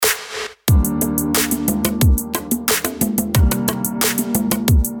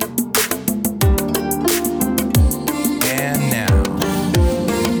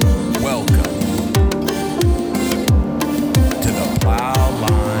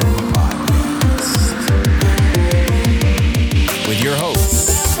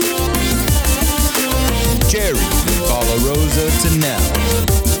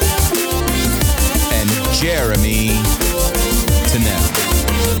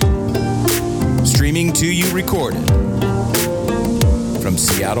Bringing to you recorded from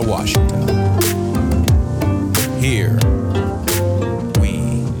Seattle, Washington. Here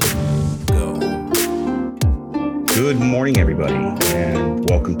we go. Good morning, everybody, and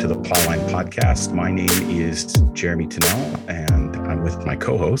welcome to the Plowline podcast. My name is Jeremy Tennell, and I'm with my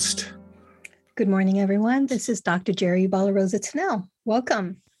co-host. Good morning, everyone. This is Dr. Jerry Balarosa Tennell.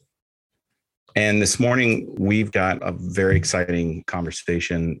 Welcome. And this morning, we've got a very exciting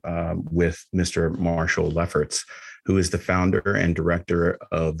conversation with Mr. Marshall Lefferts, who is the founder and director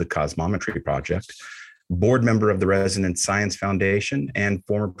of the Cosmometry Project, board member of the Resonance Science Foundation, and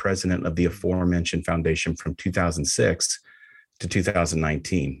former president of the aforementioned foundation from 2006 to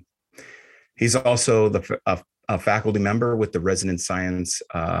 2019. He's also a faculty member with the Resonance Science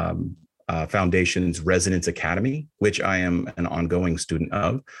Foundation's Resonance Academy, which I am an ongoing student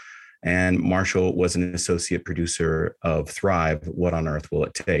of. And Marshall was an associate producer of Thrive, What on Earth Will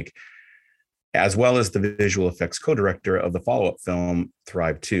It Take?, as well as the visual effects co-director of the follow-up film,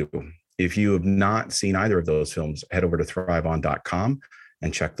 Thrive 2. If you have not seen either of those films, head over to thriveon.com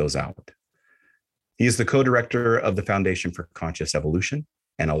and check those out. He is the co-director of the Foundation for Conscious Evolution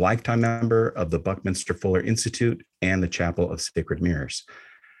and a lifetime member of the Buckminster Fuller Institute and the Chapel of Sacred Mirrors.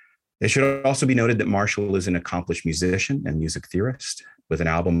 It should also be noted that Marshall is an accomplished musician and music theorist with an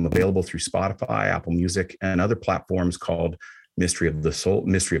album available through Spotify, Apple Music, and other platforms called Mystery of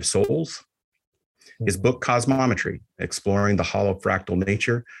Souls. His book, Cosmometry, Exploring the Hollow Fractal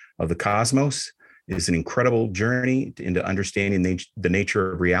Nature of the Cosmos, is an incredible journey into understanding the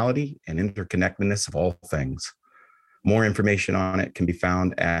nature of reality and interconnectedness of all things. More information on it can be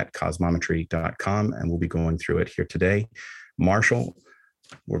found at cosmometry.com, and we'll be going through it here today. Marshall,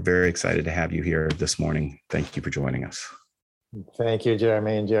 we're very excited to have you here this morning. Thank you for joining us. Thank you,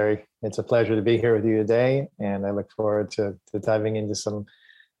 Jeremy and Jerry. It's a pleasure to be here with you today, and I look forward to diving into some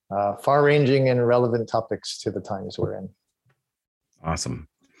far-ranging and relevant topics to the times we're in. Awesome.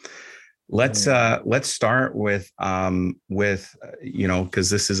 Let's start with because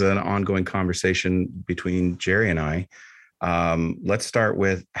this is an ongoing conversation between Jerry and I. Let's start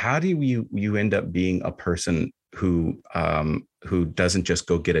with, how do you end up being a person who doesn't just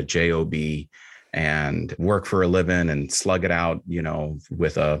go get a job and work for a living and slug it out,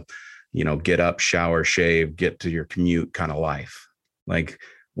 with a, get up, shower, shave, get to your commute kind of life? Like,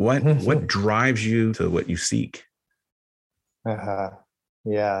 what drives you to what you seek? Yeah,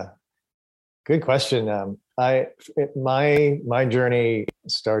 good question. My journey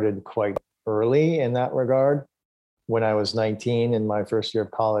started quite early in that regard. When I was 19 in my first year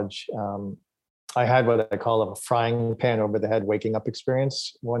of college, I had what I call a frying pan over the head waking up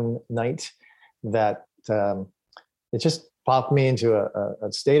experience one night that it just popped me into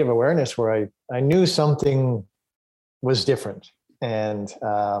a state of awareness where I knew something was different. And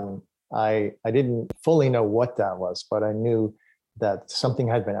I didn't fully know what that was, but I knew that something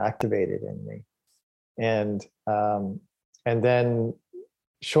had been activated in me. And then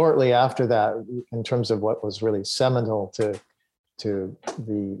shortly after that, in terms of what was really seminal to the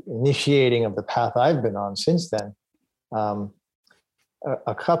initiating of the path I've been on since then,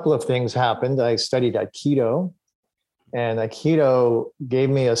 a couple of things happened. I studied Aikido, and Aikido gave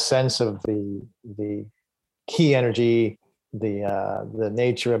me a sense of the ki energy, the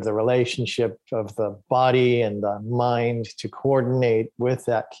nature of the relationship of the body and the mind to coordinate with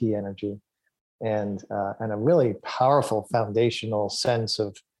that ki energy, and a really powerful foundational sense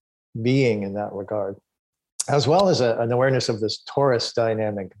of being in that regard, as well as an awareness of this torus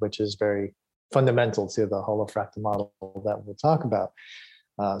dynamic, which is very fundamental to the holofractal model that we'll talk about.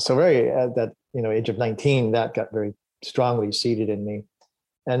 So very at that age of 19, that got very strongly seated in me.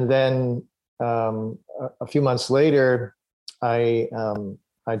 And then a few months later, I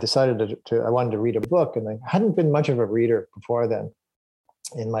decided I wanted to read a book, and I hadn't been much of a reader before then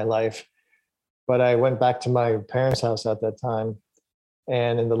in my life. But I went back to my parents' house at that time,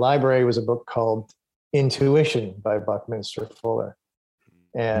 and in the library was a book called Intuition by Buckminster Fuller.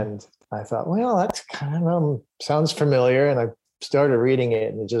 And I thought, well, that's kind of sounds familiar. And I started reading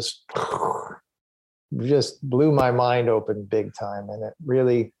it, and it just blew my mind open big time. And it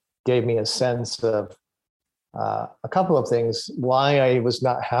really gave me a sense of a couple of things: why I was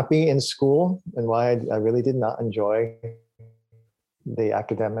not happy in school and why I really did not enjoy the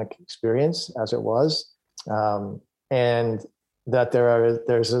academic experience as it was. And that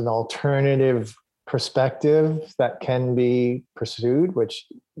there's an alternative perspective that can be pursued, which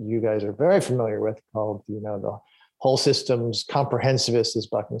you guys are very familiar with, called, the whole systems comprehensivist, as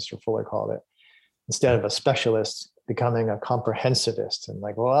Buckminster Fuller called it, instead of a specialist, becoming a comprehensivist. And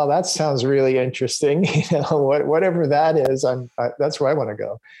like, well, that sounds really interesting. Whatever that is, that's where I want to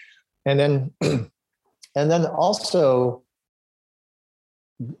go. And then And then also,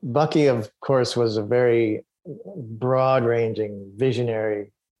 Bucky, of course, was a very broad-ranging,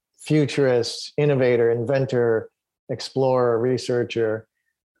 visionary, futurist, innovator, inventor, explorer, researcher,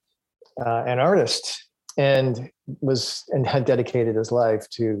 and artist, and had dedicated his life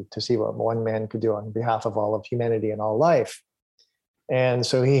to see what one man could do on behalf of all of humanity and all life. And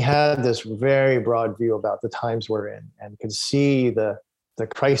so he had this very broad view about the times we're in, and could see the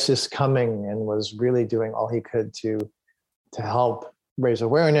crisis coming, and was really doing all he could to help raise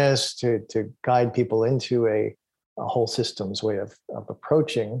awareness, to guide people into a whole systems way of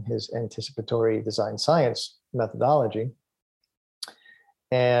approaching his anticipatory design science methodology.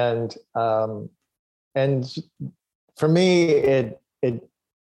 And for me, it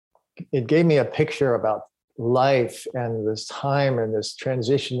gave me a picture about life and this time and this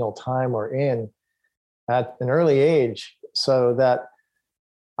transitional time we're in at an early age, so that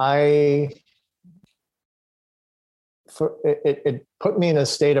it put me in a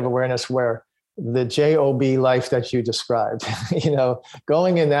state of awareness where the job life that you described,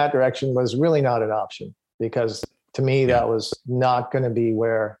 going in that direction was really not an option, because to me, that was not going to be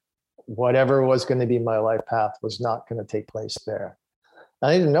where whatever was going to be my life path was not going to take place there.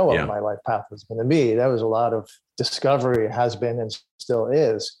 I didn't know what my life path was going to be. There was a lot of discovery, has been and still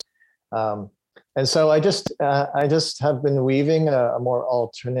is. And so I just have been weaving a more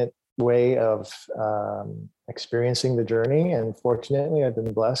alternate way of experiencing the journey. And fortunately, I've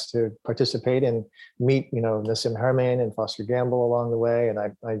been blessed to participate and meet, Nassim Haramein and Foster Gamble along the way. And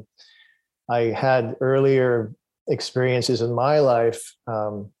I had earlier experiences in my life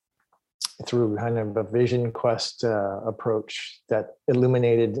through kind of a vision quest approach that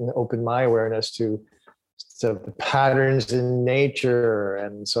illuminated and opened my awareness to the patterns in nature.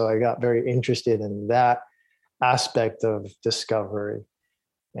 And so I got very interested in that aspect of discovery.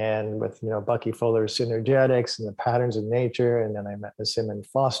 And with, Bucky Fuller's synergetics and the patterns in nature. And then I met Nassim and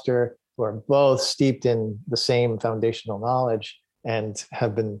Foster, who are both steeped in the same foundational knowledge, and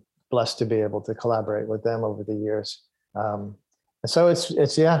have been blessed to be able to collaborate with them over the years. And so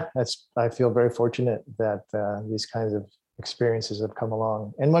I feel very fortunate that these kinds of experiences have come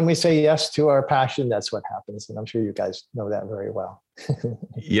along. And when we say yes to our passion, that's what happens. And I'm sure you guys know that very well.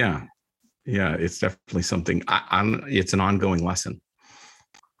 Yeah, it's definitely something. It's an ongoing lesson.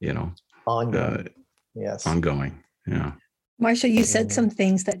 Ongoing. Yes. Ongoing. Yeah. Marshall, you said some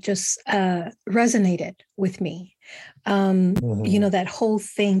things that just resonated with me. That whole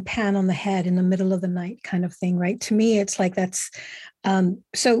thing, pan on the head in the middle of the night kind of thing, right? To me, it's like that's,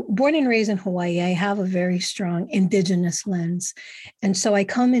 so born and raised in Hawaii, I have a very strong indigenous lens. And so I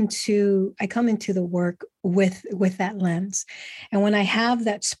come into the work with that lens. And when I have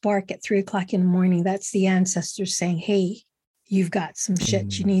that spark at 3:00 in the morning, that's the ancestors saying, hey, you've got some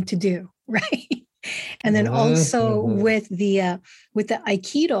shit you need to do, right? And then also with the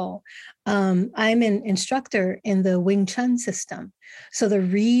Aikido, I'm an instructor in the Wing Chun system. So the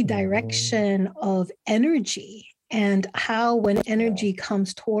redirection of energy, and how when energy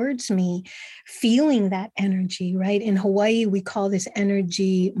comes towards me, feeling that energy, right? In Hawaii, we call this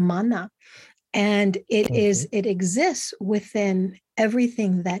energy mana. And it exists within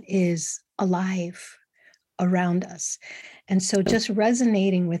everything that is alive around us. And so just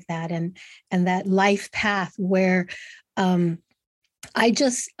resonating with that and that life path where I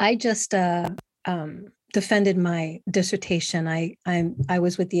just defended my dissertation. I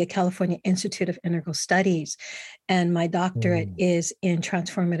was with the California Institute of Integral Studies, and my doctorate is in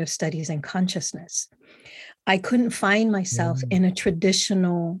transformative studies and consciousness. I couldn't find myself in a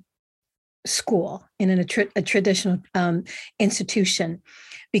traditional school, in a traditional institution,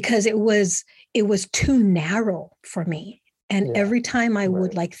 because it was too narrow for me. And every time I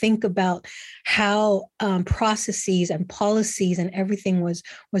would think about how processes and policies and everything was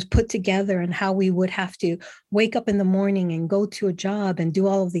put together, and how we would have to wake up in the morning and go to a job and do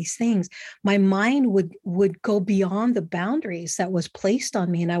all of these things, my mind would go beyond the boundaries that was placed on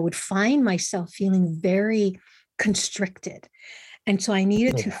me. And I would find myself feeling very constricted. And so I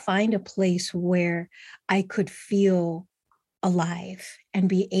needed to find a place where I could feel alive and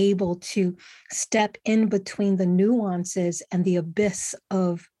be able to step in between the nuances and the abyss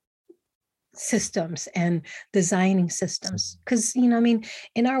of systems and designing systems. Because,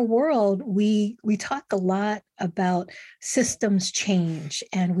 in our world, we talk a lot about systems change,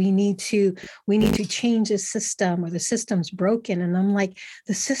 and we need to change the system, or the system's broken. And I'm like,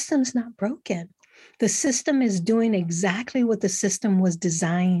 the system's not broken. The system is doing exactly what the system was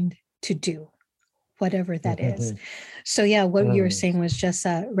designed to do, whatever that is. So what you were saying was just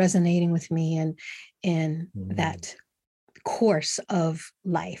resonating with me, and that course of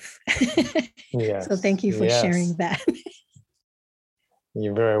life. Yes. So thank you for sharing that.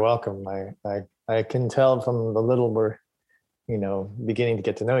 You're very welcome. I can tell from the little we're, beginning to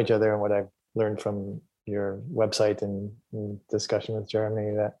get to know each other, and what I've learned from your website and discussion with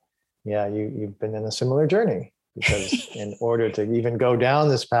Jeremy, that, you've been in a similar journey, because in order to even go down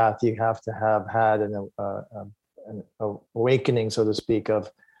this path, you have to have had an awakening, so to speak, of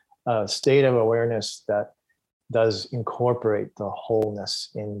a state of awareness that does incorporate the wholeness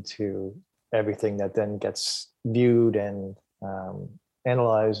into everything that then gets viewed and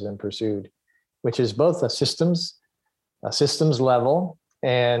analyzed and pursued, which is both a systems level,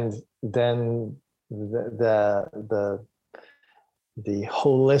 and then the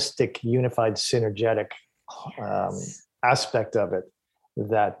holistic, unified, synergetic aspect of it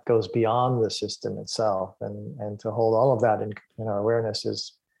that goes beyond the system itself, and to hold all of that in our awareness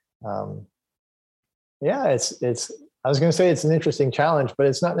is, it's. I was going to say it's an interesting challenge, but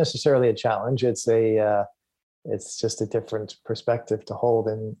it's not necessarily a challenge. It's just a different perspective to hold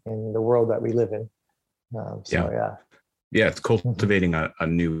in the world that we live in. It's cultivating a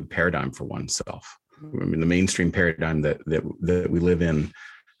new paradigm for oneself. I mean, the mainstream paradigm that we live in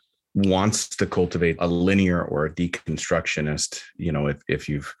wants to cultivate a linear or a deconstructionist, if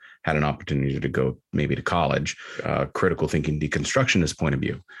you've had an opportunity to go maybe to college, critical thinking deconstructionist point of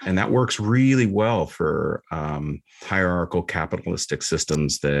view. And that works really well for hierarchical capitalistic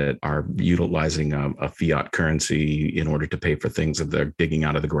systems that are utilizing a fiat currency in order to pay for things that they're digging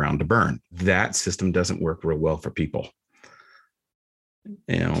out of the ground to burn. That system doesn't work real well for people.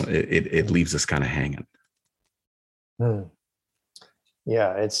 It leaves us kind of hanging.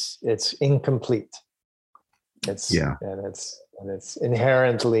 Yeah, it's incomplete. It's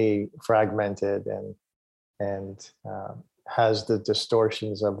inherently fragmented and has the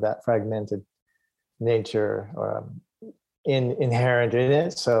distortions of that fragmented nature inherent in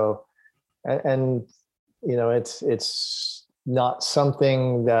it. So, it's not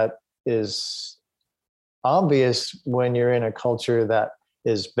something that is obvious when you're in a culture that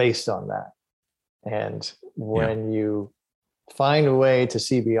is based on that. And when you find a way to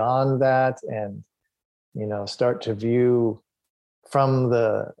see beyond that and, start to view from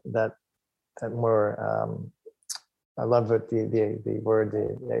that more, I love it, the word,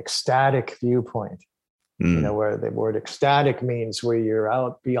 the ecstatic viewpoint, where the word ecstatic means where you're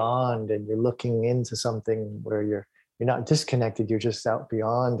out beyond and you're looking into something where you're not disconnected, you're just out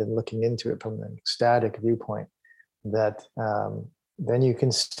beyond and looking into it from an ecstatic viewpoint, that then you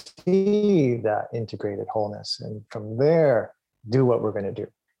can see that integrated wholeness, and from there do what we're going to do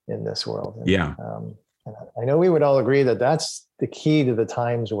in this world. And I know we would all agree that that's the key to the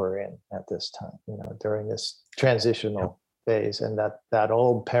times we're in at this time, during this transitional phase, and that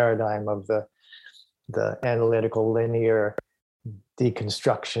old paradigm of the analytical, linear,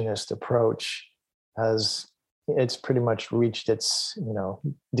 deconstructionist approach it's pretty much reached its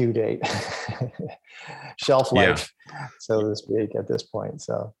due date, shelf life, so to speak, at this point.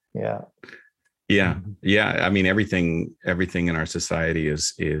 So I mean, everything in our society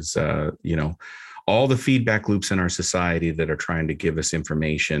is all the feedback loops in our society that are trying to give us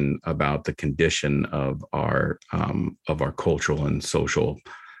information about the condition of our cultural and social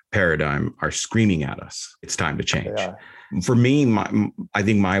paradigm are screaming at us. It's time to change. For me, I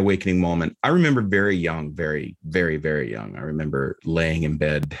think my awakening moment, I remember very young, very, very, very young. I remember laying in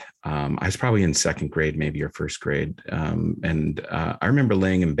bed. I was probably in second grade, maybe, or first grade. And I remember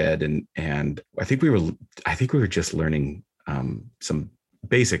laying in bed and I think we were just learning some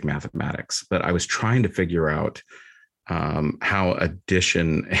basic mathematics, but I was trying to figure out how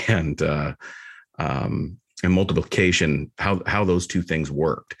addition and multiplication, how those two things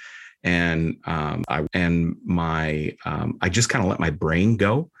worked. And I just kind of let my brain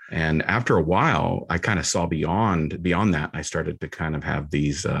go. And after a while, I kind of saw beyond that. I started to kind of have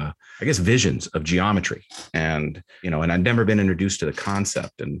these, visions of geometry, and I'd never been introduced to the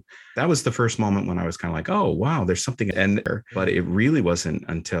concept. And that was the first moment when I was kind of like, oh, wow, there's something in there. But it really wasn't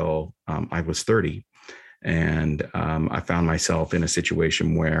until I was 30. And I found myself in a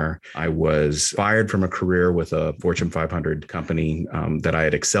situation where I was fired from a career with a Fortune 500 company that I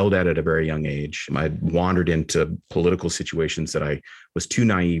had excelled at a very young age. I'd wandered into political situations that I was too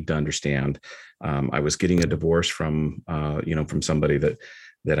naive to understand. I was getting a divorce from somebody that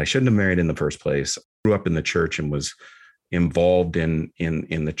I shouldn't have married in the first place. I grew up in the church and was involved in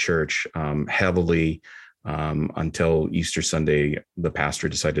the church heavily. Until Easter Sunday, the pastor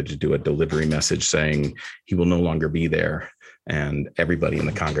decided to do a delivery message saying he will no longer be there. And everybody in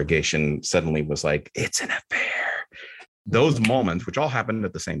the congregation suddenly was like, it's an affair. Those moments, which all happened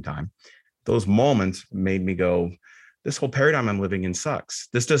at the same time, those moments made me go, this whole paradigm I'm living in sucks.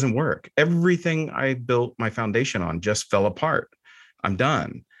 This doesn't work. Everything I built my foundation on just fell apart. I'm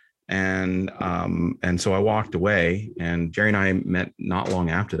done. And so I walked away, and Jerry and I met not long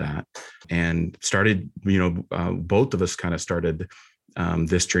after that and started, both of us kind of started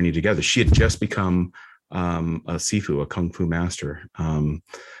this journey together. She had just become a Sifu, a Kung Fu master,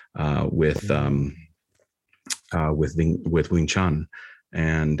 with Wing Chun.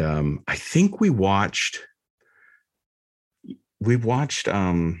 And I think we watched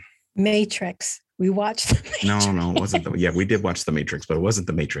Matrix. We watched the Matrix. No, it wasn't. We did watch the Matrix, but it wasn't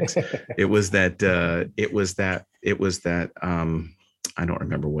the Matrix. It was that. I don't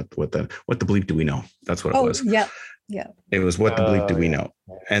remember what the bleep do we know? That's what it was. Yeah. It was what the bleep do we know?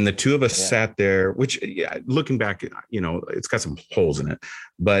 And the two of us sat there, which, looking back, it's got some holes in it,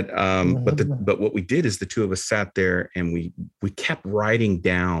 but what we did is the two of us sat there and we kept writing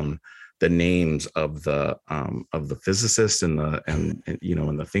down the names of the physicists and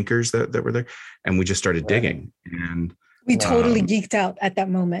the thinkers that were there, and we just started digging, and we totally geeked out at that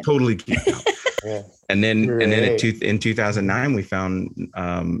moment. Totally geeked out. Yeah. And then in 2009 we found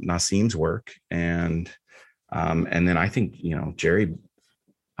Nassim's work, and then I think Jerry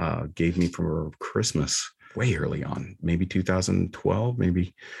gave me for Christmas way early on, maybe 2012,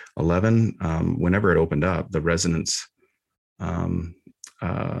 maybe 11, whenever it opened up, the Resonance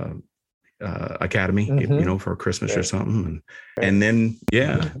Academy, for Christmas or something, and then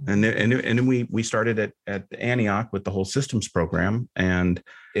we started at Antioch with the whole systems program, and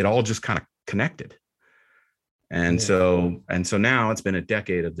it all just kind of connected, and so now it's been a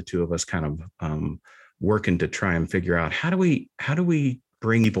decade of the two of us kind of working to try and figure out how do we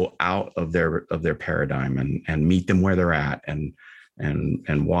bring people out of their paradigm and meet them where they're at and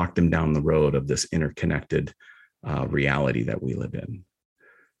walk them down the road of this interconnected reality that we live in.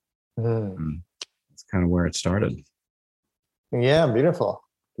 That's kind of where it started. Yeah, beautiful.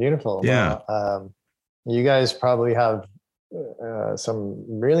 Yeah. Well, you guys probably have some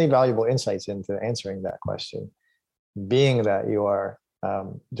really valuable insights into answering that question, being that you are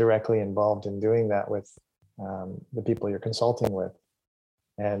directly involved in doing that with the people you're consulting with.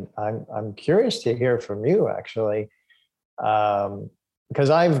 And I'm curious to hear from you, actually, because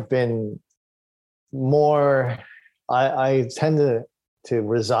I've been more, I tend to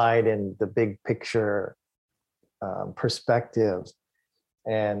reside in the big picture perspective.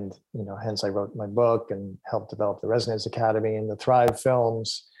 And, hence I wrote my book and helped develop the Resonance Academy and the Thrive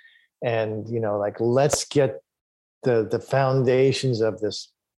films. And, let's get the foundations of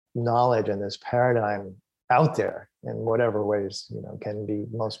this knowledge and this paradigm out there in whatever ways, can be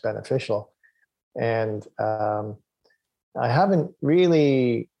most beneficial. And I haven't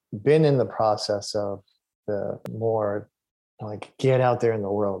really been in the process of the more get out there in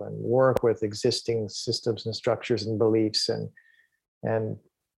the world and work with existing systems and structures and beliefs and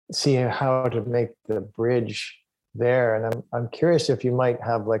see how to make the bridge there. And I'm curious if you might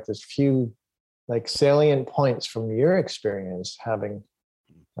have this few salient points from your experience, having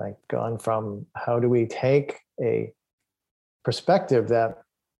gone from how do we take a perspective that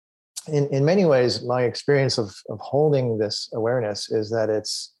in many ways, my experience of holding this awareness is that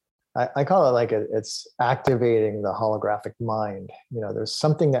I call it it's activating the holographic mind. There's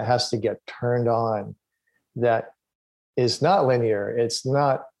something that has to get turned on that is not linear. It's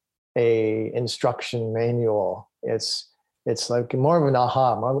not a instruction manual. It's more of an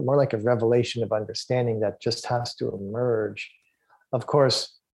aha, more like a revelation of understanding that just has to emerge. Of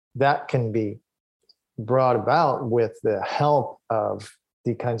course, that can be brought about with the help of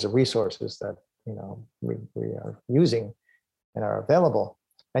the kinds of resources that we are using and are available.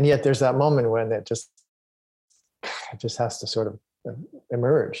 And yet there's that moment when it just has to sort of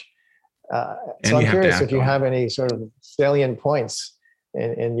emerge. So I'm curious if you have any sort of salient points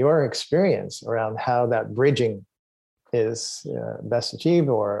in your experience around how that bridging is best achieved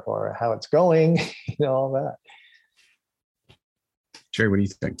or how it's going, all that. Jerry, what do you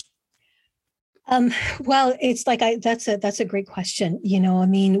think? Well, it's that's a great question.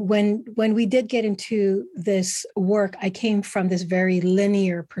 When we did get into this work, I came from this very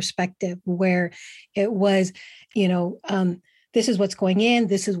linear perspective where it was, this is what's going in,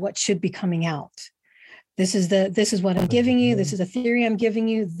 this is what should be coming out. This is what I'm giving you. This is a theory I'm giving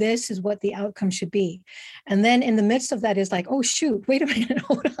you. This is what the outcome should be. And then in the midst of that is oh shoot, wait a minute,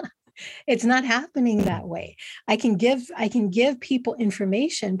 hold on. It's not happening that way. I can give people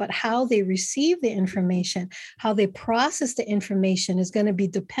information, but how they receive the information, how they process the information is going to be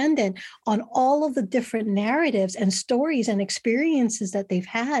dependent on all of the different narratives and stories and experiences that they've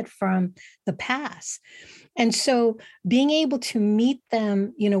had from the past. And so being able to meet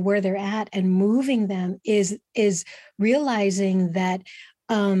them, where they're at and moving them is realizing that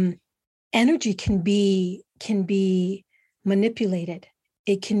energy can be manipulated.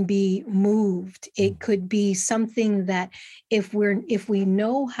 It can be moved. It could be something that if we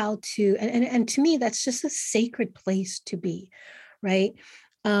know how to, and to me, that's just a sacred place to be, right?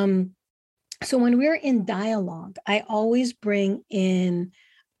 So when we're in dialogue, I always bring in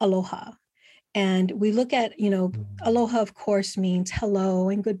aloha. And we look at, aloha, of course, means hello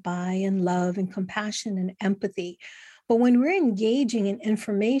and goodbye and love and compassion and empathy. But when we're engaging in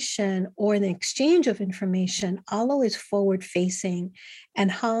information or an exchange of information, alo is forward facing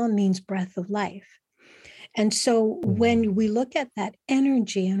and ha means breath of life. And so when we look at that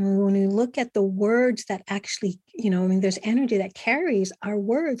energy and when we look at the words that actually, there's energy that carries our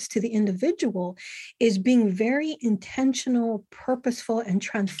words to the individual, is being very intentional, purposeful, and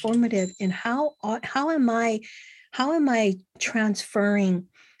transformative in how am I transferring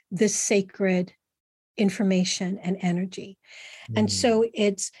this sacred information and energy. And so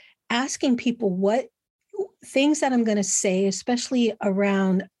it's asking people what things that I'm going to say, especially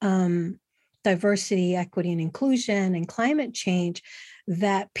around diversity, equity, and inclusion and climate change,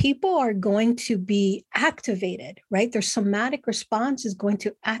 that people are going to be activated, right? Their somatic response is going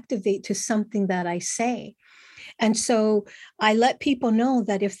to activate to something that I say. And so I let people know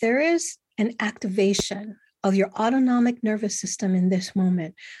that if there is an activation of your autonomic nervous system in this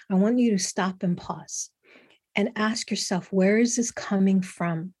moment, I want you to stop and pause and ask yourself, where is this coming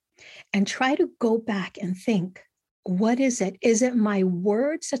from? And try to go back and think, what is it? Is it my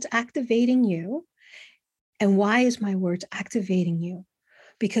words that's activating you? And why is my words activating you?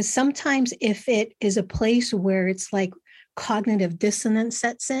 Because sometimes if it is a place where it's like cognitive dissonance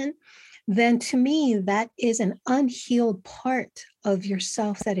sets in, then to me, that is an unhealed part of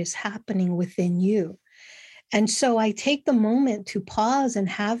yourself that is happening within you. And so I take the moment to pause and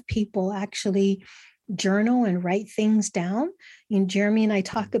have people actually journal and write things down. Jeremy and I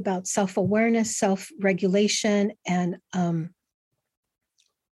talk about self-awareness, self-regulation, and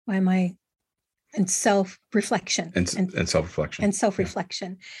self-reflection. And self-reflection. And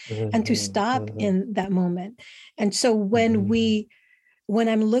self-reflection. Yeah. And to stop in that moment. And so when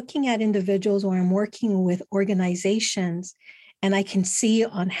I'm looking at individuals or I'm working with organizations, and I can see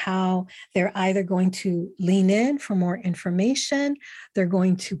on how they're either going to lean in for more information, they're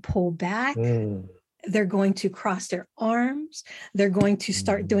going to pull back, they're going to cross their arms, they're going to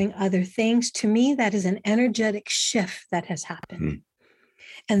start doing other things. To me, that is an energetic shift that has happened.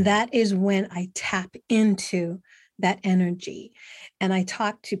 And that is when I tap into that energy. And I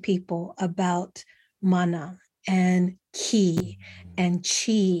talk to people about mana and ki and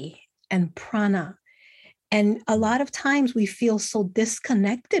chi and prana. And a lot of times we feel so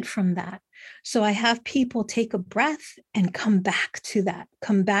disconnected from that. So I have people take a breath and come back to that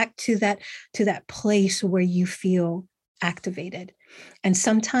place where you feel activated. And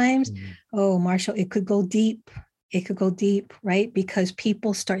sometimes, Marshall, it could go deep. It could go deep, right? Because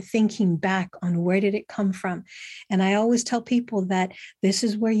people start thinking back on where did it come from? And I always tell people that this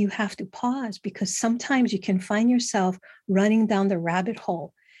is where you have to pause, because sometimes you can find yourself running down the rabbit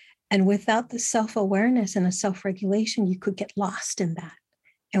hole. And without the self-awareness and a self-regulation, you could get lost in that.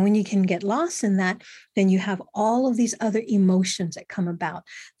 And when you can get lost in that, then you have all of these other emotions that come about,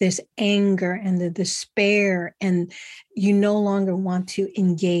 this anger and the despair, and you no longer want to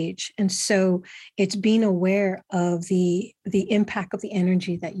engage. And so it's being aware of the impact of the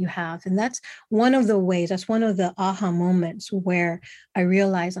energy that you have. And that's one of the ways, that's one of the aha moments where I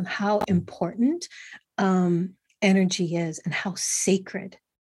realize on how important energy is and how sacred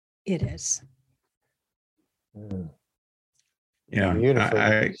it is. Yeah,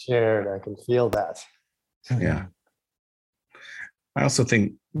 beautifully shared. I can feel that. Yeah. I also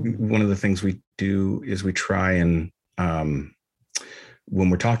think one of the things we do is we try and when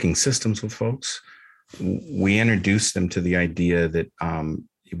we're talking systems with folks, we introduce them to the idea that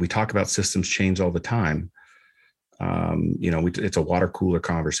we talk about systems change all the time. It's a water cooler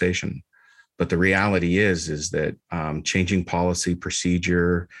conversation, but the reality is that changing policy,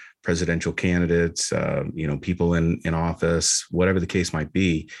 procedure, presidential candidates, people in office, whatever the case might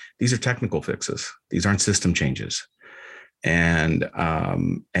be, these are technical fixes. These aren't system changes. And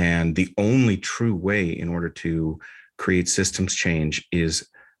the only true way in order to create systems change is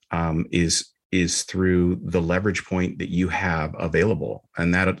is through the leverage point that you have available.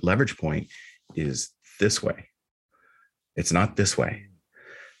 And that leverage point is this way. It's not this way.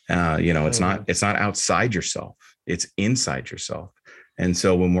 It's not outside yourself. It's inside yourself. And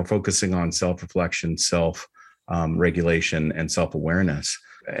so when we're focusing on self-reflection, self-regulation, and self-awareness,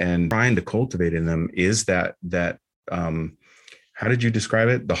 and trying to cultivate in them is that how did you describe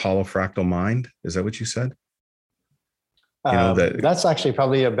it? The holofractal mind? Is that what you said? That's actually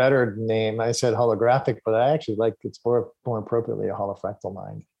probably a better name. I said holographic, but I actually like it's more appropriately a holofractal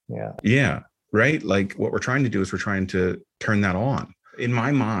mind. Yeah. Yeah. Right. Like what we're trying to do is we're trying to turn that on. In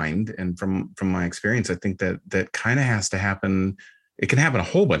my mind, and from my experience, I think that kind of has to happen. It can happen a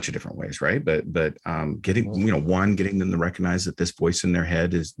whole bunch of different ways, right? But getting them to recognize that this voice in their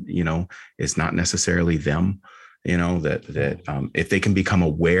head is not necessarily them. That if they can become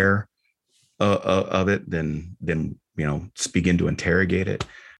aware of it, then begin to interrogate it.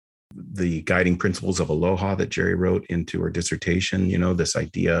 The guiding principles of aloha that Jerry wrote into her dissertation, this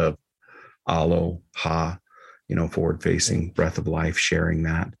idea of aloha, forward facing, breath of life, sharing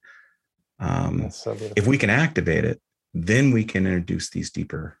that. So if we can activate it, then we can introduce these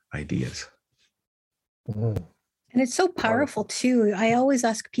deeper ideas. Mm-hmm. And it's so powerful too. I always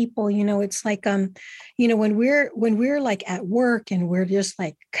ask people, it's like, when we're like at work and we're just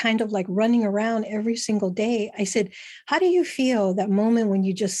like kind of like running around every single day, I said, how do you feel that moment when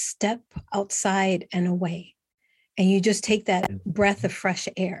you just step outside and away and you just take that breath of fresh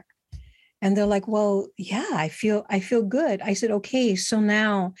air? And they're like, well, yeah, I feel good. I said, okay, so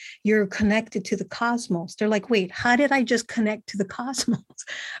now you're connected to the cosmos. They're like, wait, how did I just connect to the cosmos?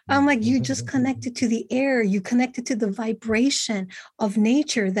 I'm like, you just connected to the air. You connected to the vibration of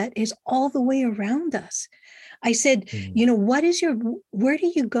nature that is all the way around us. I said, where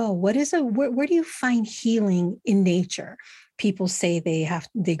do you go? Where do you find healing in nature? People say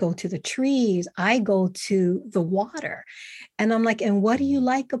they go to the trees. I go to the water. And I'm like, and what do you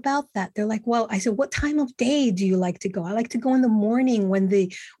like about that? They're like, well, I said, what time of day do you like to go? I like to go in the morning when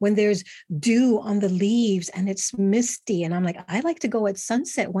there's dew on the leaves and it's misty. And I'm like, I like to go at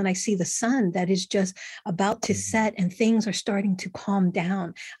sunset when I see the sun that is just about to set and things are starting to calm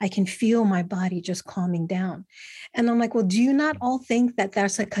down. I can feel my body just calming down. And I'm like, well, do you not all think that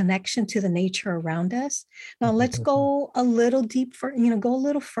there's a connection to the nature around us? Now let's go a little deeper, go a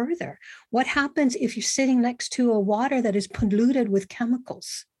little further. What happens if you're sitting next to a water that is polluted with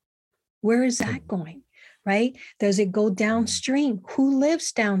chemicals? Where is that going? Right? Does it go downstream? Who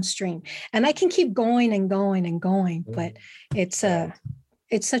lives downstream? And I can keep going and going and going, but it's a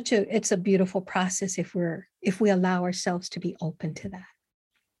beautiful process if we allow ourselves to be open to that.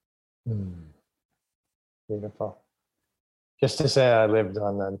 Beautiful. Just to say, I lived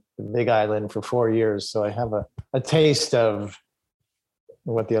on the Big Island for 4 years, so I have a taste of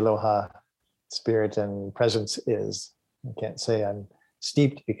what the aloha spirit and presence is. I can't say I'm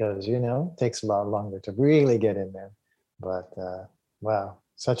steeped because, it takes a lot longer to really get in there. But wow,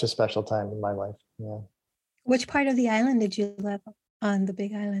 such a special time in my life. Yeah. Which part of the island did you live on the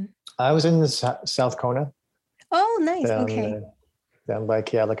Big Island? I was in the South Kona. Oh, nice. Okay. Down by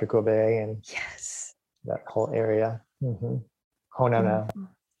Kealakekua Bay and yes, that whole area. Mm-hmm. Honana.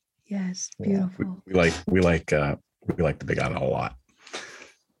 Yes, beautiful. Yeah. We like the Big Island a lot.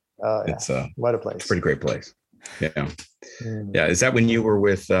 Oh, yeah. It's what a place. It's a pretty great place. Yeah. Yeah. Is that when you were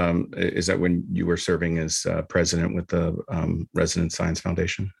serving as president with the Resident Science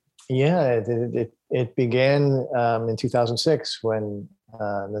Foundation? Yeah, it began in 2006 when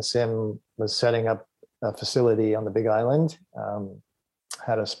Nassim was setting up a facility on the Big Island,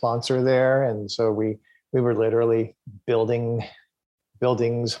 had a sponsor there. And so we were literally building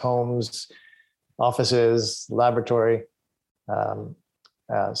buildings, homes, offices, laboratory.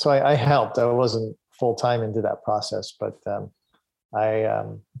 So I helped. I wasn't full-time into that process, but I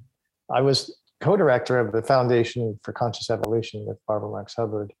was co-director of the Foundation for Conscious Evolution with Barbara Marx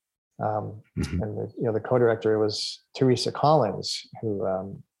Hubbard. And the co-director was Teresa Collins, who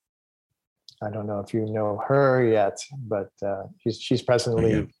I don't know if you know her yet, but she's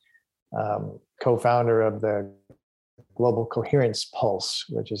presently co-founder of the Global Coherence Pulse,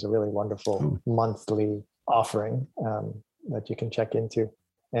 which is a really wonderful monthly offering that you can check into.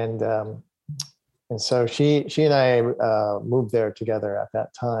 And so she and I moved there together at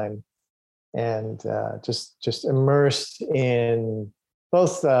that time, and just immersed in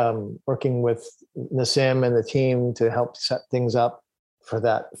both working with Nassim and the team to help set things up for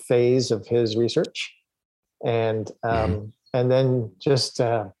that phase of his research, and then just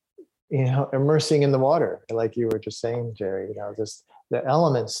immersing in the water, like you were just saying, Jerry. Just the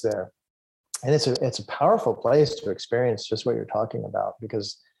elements there, and it's a powerful place to experience just what you're talking about,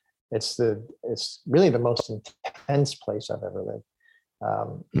 because it's really the most intense place I've ever lived.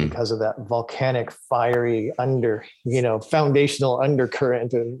 Because of that volcanic, fiery foundational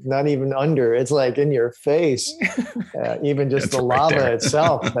undercurrent, and not even under, it's like in your face. Even just the lava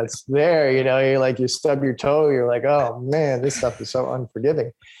itself that's there, you're like, you stub your toe, you're like, oh man, this stuff is so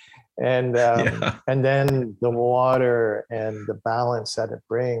unforgiving. And and then the water and the balance that it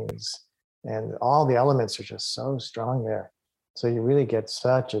brings, and all the elements are just so strong there. So you really get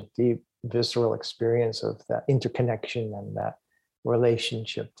such a deep, visceral experience of that interconnection and that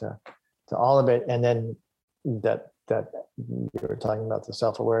relationship to all of it. And then that you were talking about, the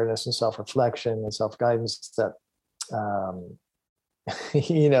self-awareness and self-reflection and self-guidance, that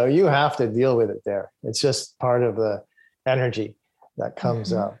you have to deal with it there. It's just part of the energy that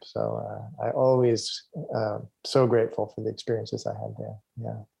comes up. So I always so grateful for the experiences I had there.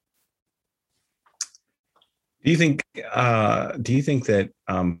 Yeah. Do you think that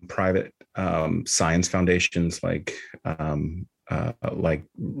private science foundations like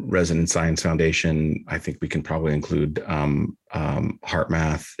Resonant Science Foundation, I think we can probably include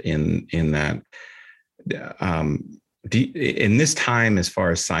HeartMath in that. In this time, as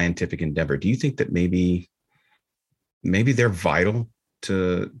far as scientific endeavor, do you think that maybe they're vital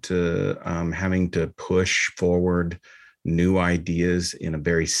to having to push forward new ideas in a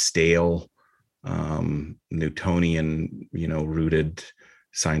very stale, Newtonian, rooted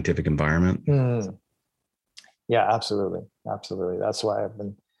scientific environment? Yeah, absolutely. That's why I've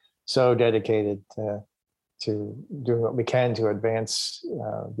been so dedicated to doing what we can to advance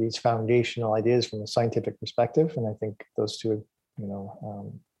these foundational ideas from a scientific perspective. And I think those two,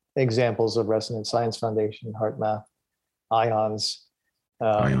 examples of Resonant Science Foundation, HeartMath, IONS.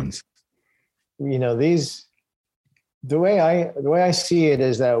 These, the way I see it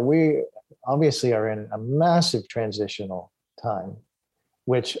is that we obviously are in a massive transitional time,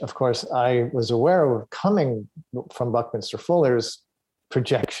 which of course I was aware of coming from Buckminster Fuller's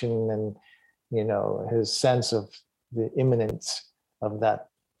projection and, his sense of the imminence of that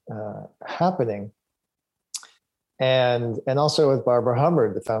happening. And also with Barbara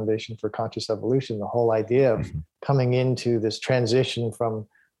Hubbard, the Foundation for Conscious Evolution, the whole idea of coming into this transition from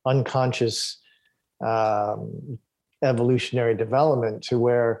unconscious evolutionary development to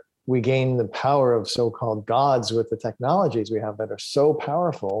where we gain the power of so-called gods with the technologies we have that are so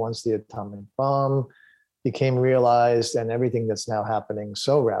powerful once the atomic bomb became realized, and everything that's now happening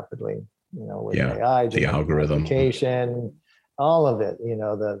so rapidly, with AI, the algorithm, all of it,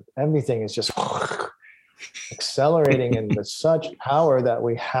 everything is just accelerating and with such power that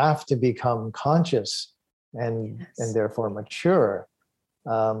we have to become conscious and therefore mature.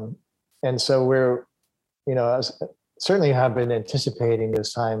 And so we're, certainly have been anticipating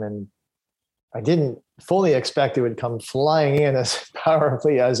this time, and I didn't fully expect it would come flying in as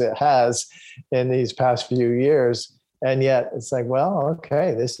powerfully as it has in these past few years. And yet it's like, well,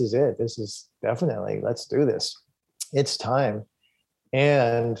 okay, this is it. This is definitely, let's do this. It's time.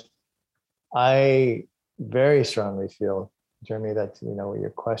 And I very strongly feel, Jeremy, that, your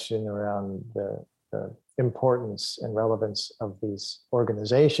question around the importance and relevance of these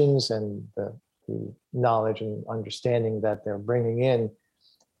organizations and the knowledge and understanding that they're bringing in,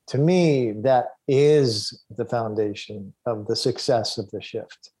 to me, that is the foundation of the success of the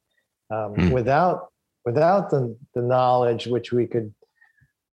shift. Without the knowledge, which we could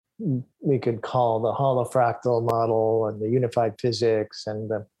call the holofractal model and the unified physics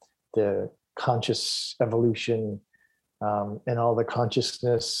and the conscious evolution, and all the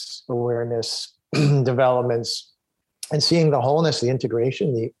consciousness awareness developments, and seeing the wholeness, the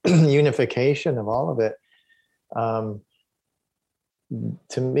integration, the unification of all of it.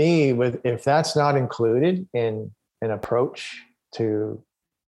 To me, if that's not included in an approach to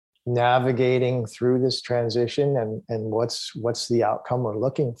navigating through this transition and what's the outcome we're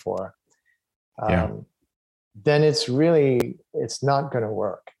looking for, then it's not going to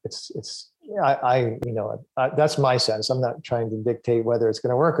work. That's my sense. I'm not trying to dictate whether it's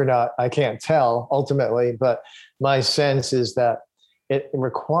going to work or not. I can't tell ultimately, but my sense is that it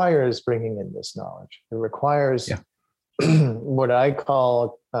requires bringing in this knowledge. It requires what I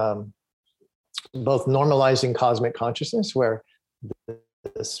call both normalizing cosmic consciousness, where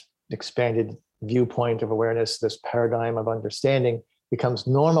this expanded viewpoint of awareness, this paradigm of understanding becomes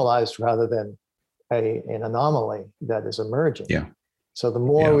normalized rather than an anomaly that is emerging. Yeah. So the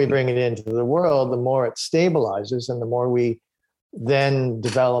more we bring it into the world, the more it stabilizes, and the more we then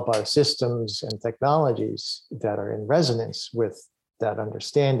develop our systems and technologies that are in resonance with that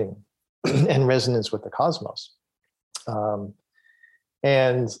understanding and resonance with the cosmos.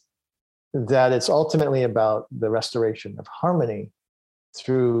 And that it's ultimately about the restoration of harmony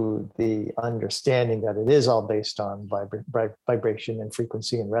through the understanding that it is all based on vibration and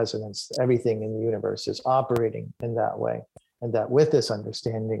frequency and resonance. Everything in the universe is operating in that way. And that with this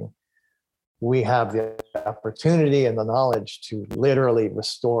understanding, we have the opportunity and the knowledge to literally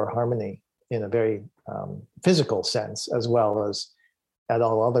restore harmony in a very physical sense, as well as at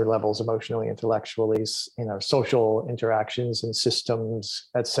all other levels, emotionally, intellectually, in our social interactions and systems,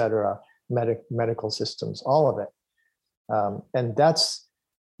 et cetera, medical systems, all of it. And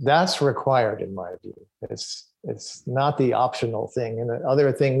that's required in my view. It's not the optional thing. And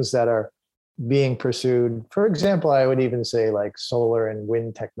other things that are being pursued, for example, I would even say like solar and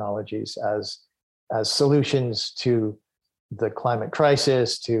wind technologies as solutions to the climate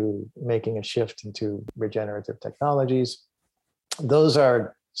crisis, to making a shift into regenerative technologies. Those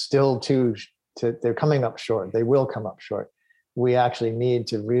are still they're coming up short. They will come up short. We actually need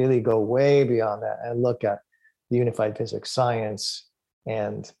to really go way beyond that and look at the unified physics science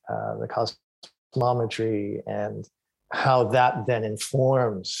and the cosmometry and how that then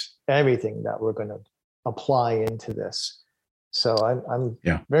informs everything that we're going to apply into this. So I'm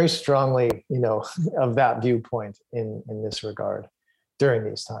very strongly, of that viewpoint in this regard during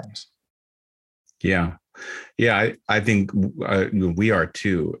these times. Yeah. I think we are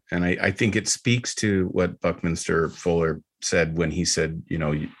too. And I think it speaks to what Buckminster Fuller said when he said,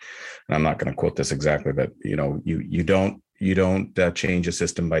 and I'm not going to quote this exactly, but, you don't change a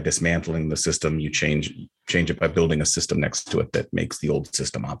system by dismantling the system. You change it by building a system next to it that makes the old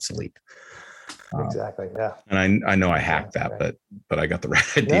system obsolete. Exactly. Yeah. And I know I hacked that, right. but I got the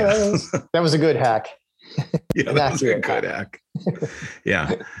right idea. No, that was a good hack. Yeah, that was a good hack.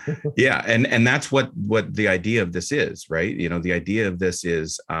 Yeah. And that's what the idea of this is, right? The idea of this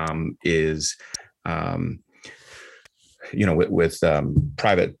is with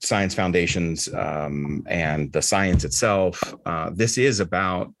private science foundations and the science itself, this is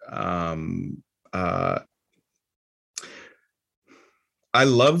about I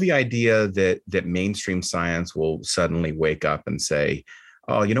love the idea that mainstream science will suddenly wake up and say,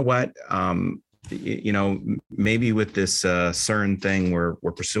 oh, you know what? Maybe with this CERN thing, we're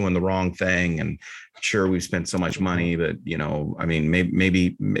pursuing the wrong thing. And sure, we've spent so much money, but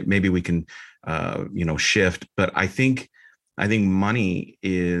maybe we can shift. But I think money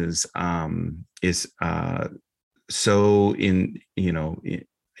is so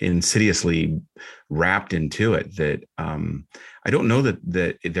insidiously wrapped into it that I don't know that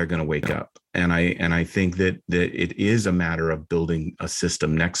they're going to wake up. And I think that it is a matter of building a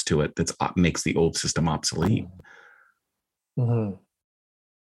system next to it that makes the old system obsolete. Mm-hmm.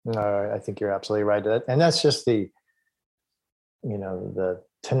 No, I think you're absolutely right. And that's just the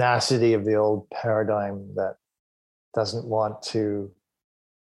tenacity of the old paradigm that doesn't want to,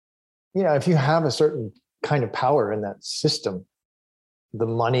 if you have a certain kind of power in that system, the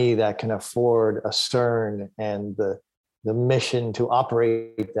money that can afford a CERN and the mission to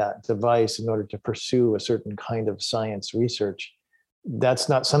operate that device in order to pursue a certain kind of science research, that's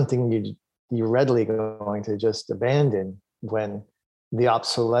not something you're readily going to just abandon when the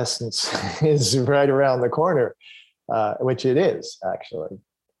obsolescence is right around the corner, which it is actually.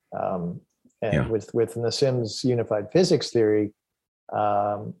 With Nassim's unified physics theory,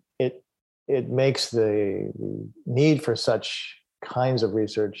 it makes the need for such kinds of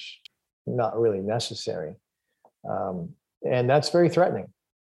research not really necessary. And that's very threatening.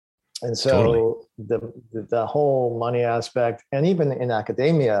 And so the whole money aspect, and even in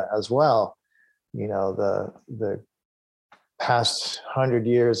academia as well, the past 100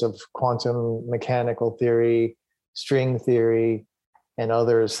 years of quantum mechanical theory, string theory, and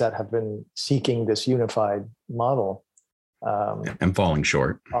others that have been seeking this unified model and falling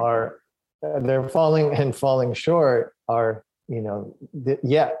short they're falling short are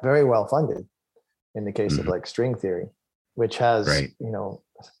very well funded in the case of like string theory, which has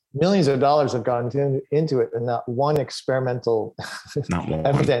millions of dollars have gone into it and not one experimental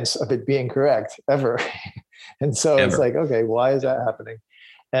evidence of it being correct ever. And so it's like, okay, why is that happening?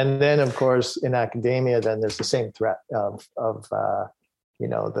 And then of course in academia, then there's the same threat of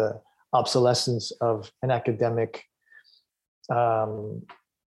the obsolescence of an academic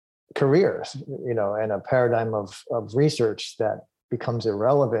careers, and a paradigm of research that becomes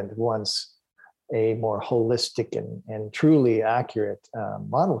irrelevant once a more holistic and truly accurate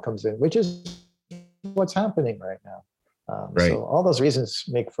model comes in, which is what's happening right now. So all those reasons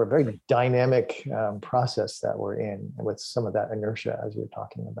make for a very dynamic process that we're in with some of that inertia, as you're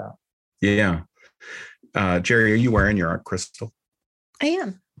talking about. Yeah. Jerry, are you wearing your art crystal? I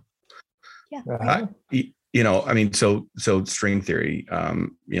am. Yeah. I mean, so string theory, I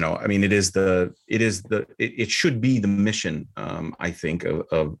mean, it should be the mission, I think,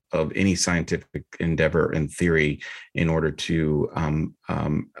 of any scientific endeavor and theory, in order to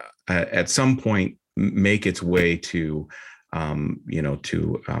at some point make its way to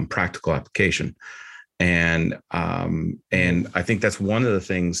practical application. And I think that's one of the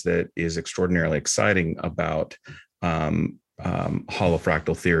things that is extraordinarily exciting about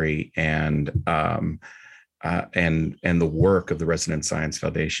holofractal theory and the work of the Resonance Science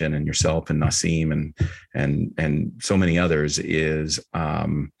Foundation and yourself and Nassim and so many others is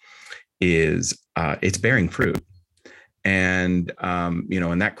it's bearing fruit. And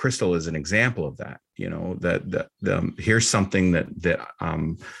and that crystal is an example of that. Here's something that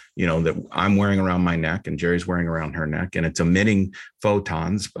I'm wearing around my neck and Jerry's wearing around her neck, and it's emitting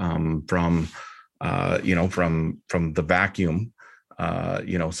photons from the vacuum,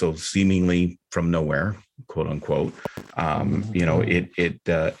 so seemingly from nowhere, quote unquote.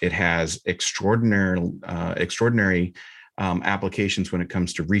 It has extraordinary applications when it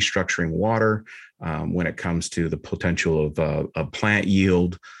comes to restructuring water, when it comes to the potential of plant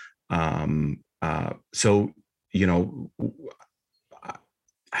yield.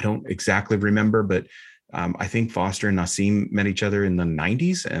 I don't exactly remember, but I think Foster and Nassim met each other in the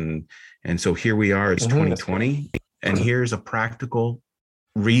 90s. And so here we are, it's 2020, and here's a practical,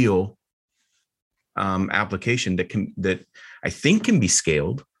 real application that I think can be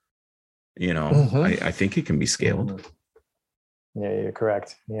scaled. I think it can be scaled. Yeah, you're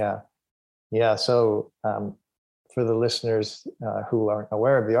correct. Yeah. So for the listeners who aren't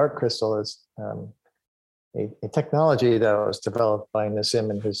aware of the ARC crystal, is a technology that was developed by Nassim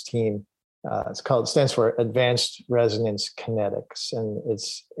and his team. It stands for Advanced Resonance Kinetics, and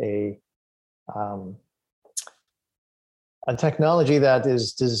it's a technology that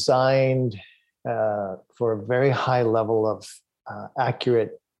is designed for a very high level of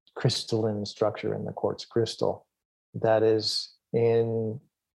accurate crystalline structure in the quartz crystal that is in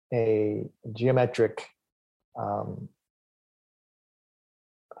a geometric,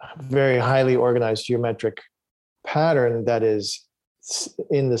 very highly organized geometric pattern that is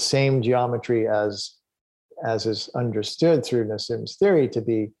in the same geometry as is understood through Nassim's theory to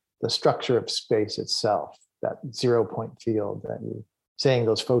be the structure of space itself, that 0 point field that you're saying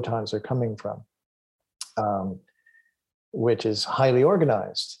those photons are coming from, which is highly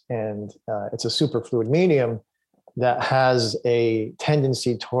organized. And it's a superfluid medium that has a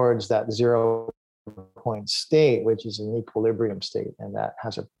tendency towards that 0 point state, which is an equilibrium state. And that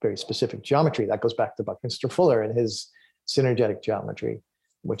has a very specific geometry that goes back to Buckminster Fuller and his synergetic geometry,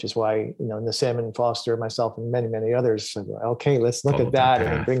 which is why, Nassim and Foster, myself, and many, many others said, okay, let's look at that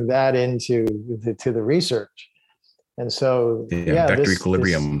and bring that into the research. And so, vector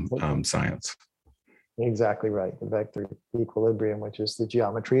equilibrium science. Exactly right. The vector equilibrium, which is the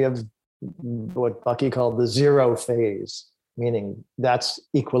geometry of what Bucky called the zero phase, meaning that's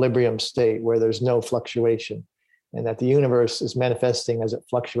equilibrium state where there's no fluctuation, and that the universe is manifesting as it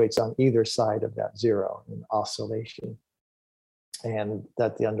fluctuates on either side of that zero, in oscillation, and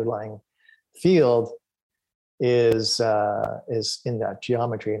that the underlying field is in that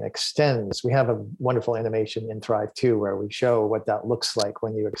geometry and extends. We have a wonderful animation in Thrive 2 where we show what that looks like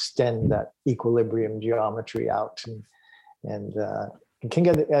when you extend that equilibrium geometry out, and it can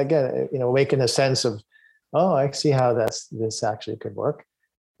get again, awaken a sense of, oh, I see how this actually could work.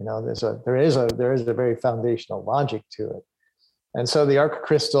 There is a very foundational logic to it. And so the ARC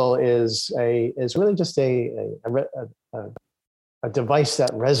crystal is really just a device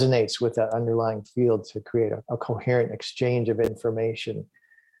that resonates with that underlying field to create a coherent exchange of information,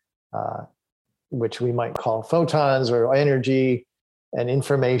 which we might call photons or energy. And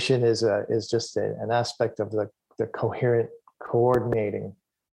information is just an aspect of the coherent, coordinating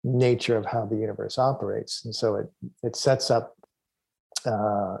nature of how the universe operates. And so it sets up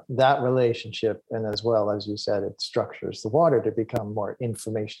that relationship, and as well, as you said, it structures the water to become more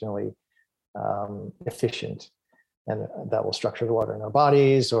informationally efficient. And that will structure the water in our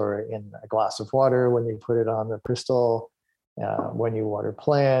bodies or in a glass of water when you put it on the crystal, when you water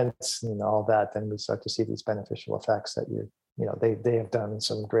plants and all that. Then we start to see these beneficial effects that they have done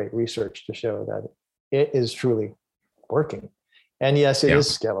some great research to show that it is truly working. And yes, it is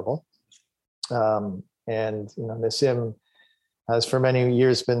scalable. And Nassim has for many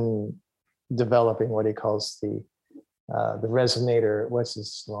years been developing what he calls the resonator. What's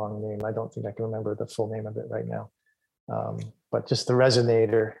his long name? I don't think I can remember the full name of it right now. But just the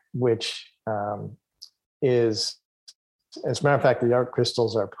resonator, which is, as a matter of fact, the ARC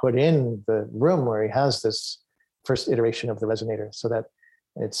crystals are put in the room where he has this first iteration of the resonator, so that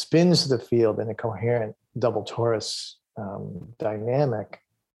it spins the field in a coherent double torus dynamic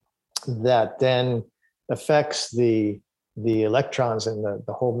that then affects the electrons and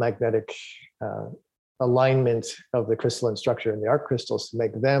the whole magnetic alignment of the crystalline structure in the arc crystals to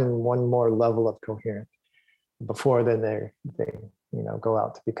make them one more level of coherent before then they go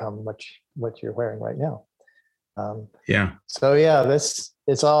out to become what you're wearing right now. So yeah,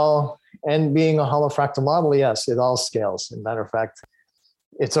 it's all, and being a holofractal model, yes, it all scales. As a matter of fact,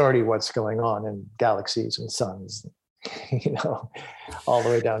 it's already what's going on in galaxies and suns, all the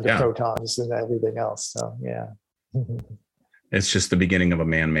way down to protons and everything else. So yeah. It's just the beginning of a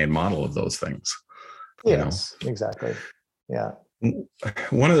man-made model of those things. Yes, exactly. Yeah.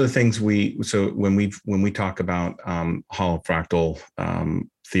 One of the things when we talk about holofractal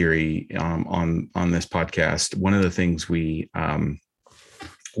theory on this podcast, one of the things we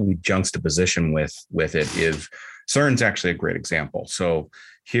juxtaposition with it is CERN's actually a great example. So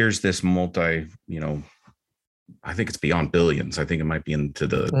here's this I think it's beyond billions. I think it might be into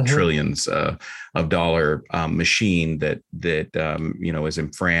the trillions of dollar machine that is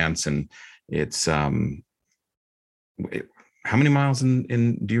in France, and it's how many miles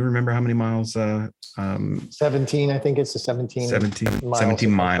in do you remember how many miles? 17, I think it's the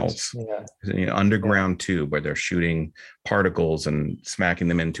 17 miles. Yeah. Underground tube, where they're shooting particles and smacking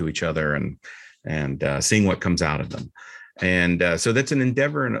them into each other and seeing what comes out of them. And so that's an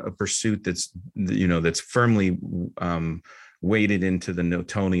endeavor and a pursuit that's firmly weighted into the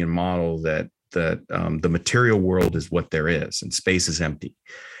Newtonian model that the material world is what there is and space is empty.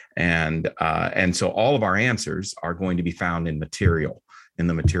 And so all of our answers are going to be found in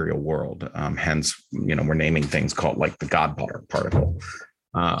the material world. Hence, we're naming things called like the God particle.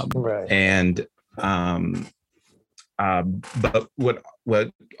 Right. And but what a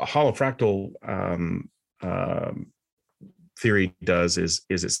holofractal theory does is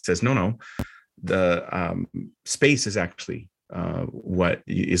it says no, the space is actually what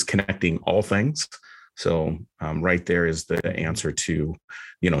is connecting all things. So right there is the answer to,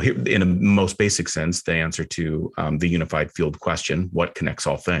 in a most basic sense, the answer to the unified field question: what connects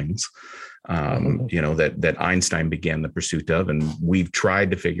all things? That Einstein began the pursuit of, and we've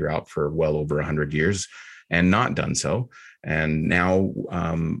tried to figure out for well over 100 years, and not done so. And now,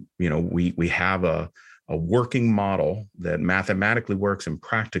 we have a working model that mathematically works and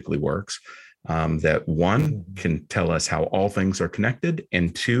practically works. That one can tell us how all things are connected,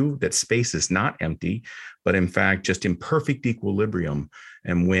 and two, that space is not empty, but in fact just in perfect equilibrium.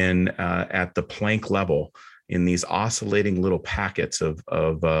 And when at the Planck level, in these oscillating little packets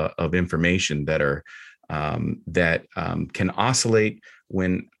of information that are can oscillate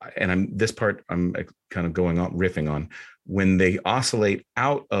when, and I'm kind of going on riffing on, when they oscillate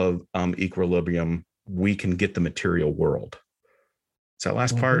out of equilibrium, we can get the material world. Is that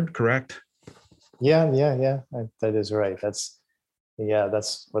last part correct? Yeah. That is right. That's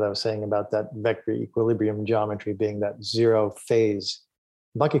what I was saying about that vector equilibrium geometry being that zero phase.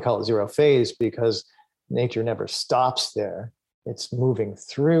 Bucky called it zero phase because nature never stops there. It's moving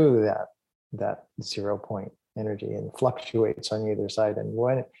through that 0 point energy and fluctuates on either side.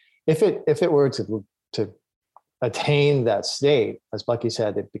 And if it were to attain that state, as Bucky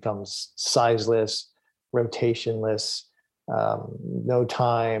said, it becomes sizeless, rotationless, no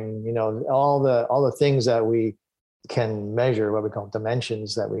time, all the things that we can measure, what we call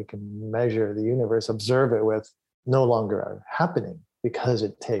dimensions that we can measure the universe, observe it with, no longer are happening because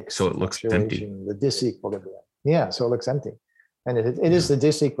it takes, so it looks empty, the disequilibrium. Yeah, so it looks empty. And it is the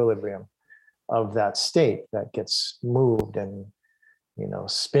disequilibrium of that state that gets moved and,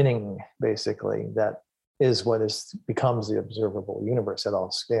 spinning, basically, that is what becomes the observable universe at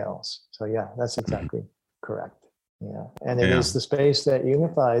all scales. So yeah, that's exactly correct. Yeah. And it is the space that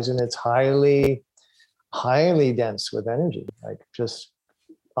unifies, and it's highly, highly dense with energy, like just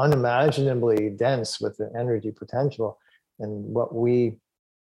unimaginably dense with the energy potential. And what we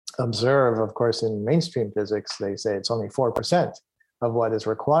observe, of course, in mainstream physics, they say it's only 4% of what is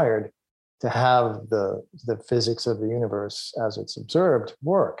required to have the physics of the universe as it's observed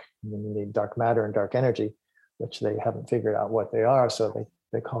work. You need dark matter and dark energy, which they haven't figured out what they are. So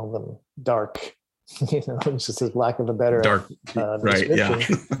they call them dark, it's just a lack of a better dark, right?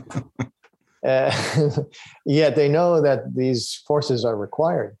 Description. Yeah. Yet they know that these forces are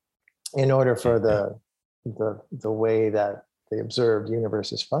required in order for the way that the observed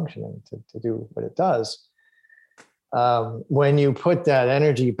universe is functioning to do what it does. When you put that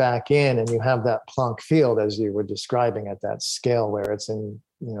energy back in and you have that Planck field, as you were describing, at that scale where it's in,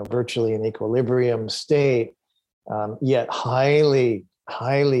 virtually an equilibrium state, yet highly,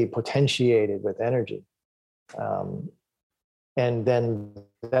 highly potentiated with energy. And then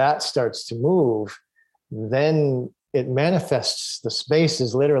that starts to move, then it manifests. The space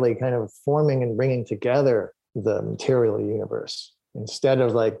is literally kind of forming and bringing together the material universe. Instead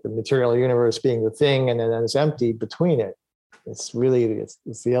of like the material universe being the thing and then it's empty between it, it's really,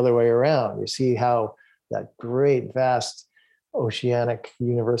 it's the other way around. You see how that great, vast, oceanic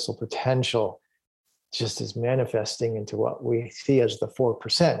universal potential just is manifesting into what we see as the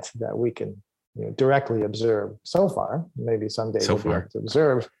 4% that we can, directly observe so far. Maybe someday we'll be able to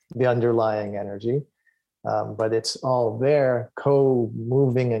observe the underlying energy, but it's all there,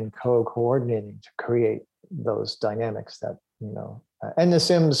 co-moving and co-coordinating to create those dynamics that, and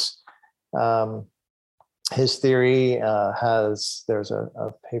Nassim's, his theory there's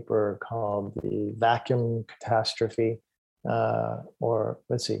a paper called the vacuum catastrophe, or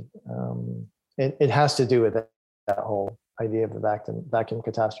let's see, it has to do with that whole idea of the vacuum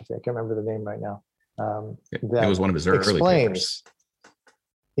catastrophe. I can't remember the name right now. It was one of his early papers.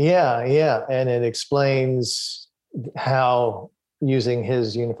 Yeah. And it explains how, using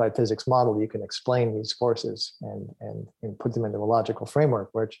his unified physics model, you can explain these forces and put them into a logical framework,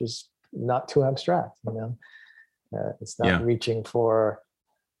 which is not too abstract. It's not reaching for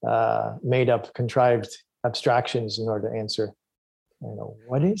made up, contrived abstractions in order to answer,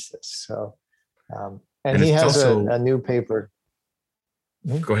 what is this? So, and he has also a new paper.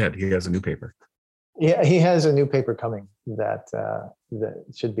 Go ahead. He has a new paper. Yeah, he has a new paper coming that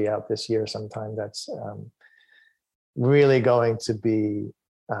should be out this year sometime. That's really going to be,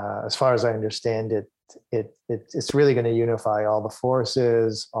 as far as I understand it, it's really going to unify all the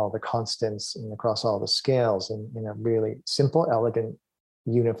forces, all the constants, and across all the scales in a really simple, elegant,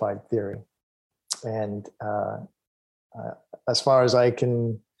 unified theory. And as far as I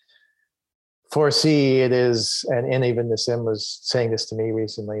can foresee, it is, and even Nassim was saying this to me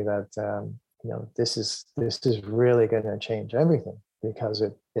recently, that this is really going to change everything, because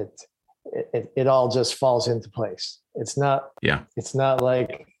it all just falls into place. It's not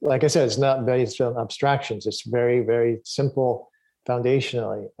like I said, it's not based on abstractions. It's very, very simple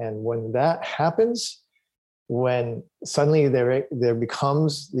foundationally. And when that happens, when suddenly there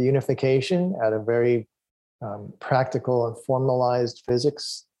becomes the unification at a very practical and formalized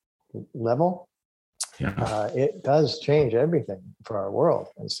physics level, it does change everything for our world.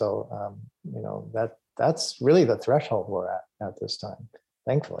 And so, that's really the threshold we're at this time,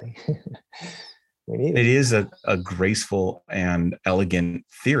 thankfully. We need it. It is a graceful and elegant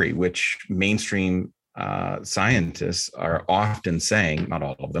theory, which mainstream scientists are often saying, not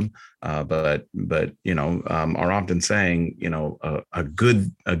all of them, but are often saying, a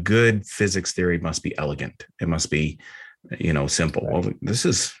good physics theory must be elegant. It must be, simple. Right. Well, this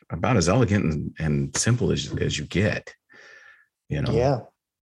is about as elegant and simple as you get. Yeah.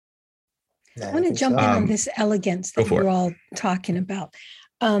 I want to jump in on this elegance that you're all talking about.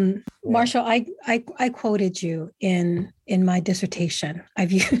 Marshall, I quoted you in my dissertation.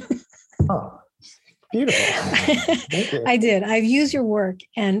 I've used. Oh, beautiful. I did. I've used your work,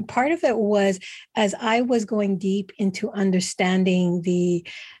 and part of it was, as I was going deep into understanding the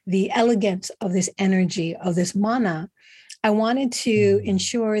elegance of this energy, of this mana, I wanted to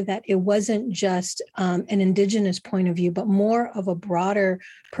ensure that it wasn't just an indigenous point of view, but more of a broader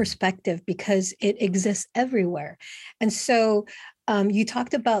perspective, because it exists everywhere. And so you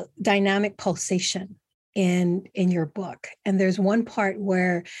talked about dynamic pulsation in your book. And there's one part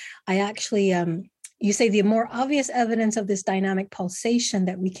where I actually, you say the more obvious evidence of this dynamic pulsation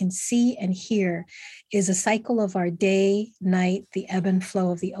that we can see and hear is a cycle of our day, night, the ebb and flow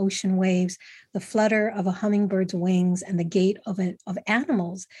of the ocean waves, the flutter of a hummingbird's wings, and the gait of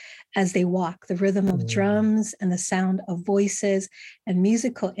animals as they walk, the rhythm of drums and the sound of voices and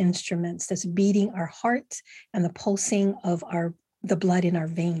musical instruments that's beating our hearts, and the pulsing of the blood in our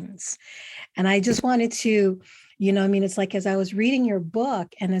veins. And I just wanted to, it's like, as I was reading your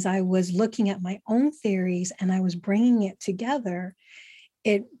book and as I was looking at my own theories and I was bringing it together,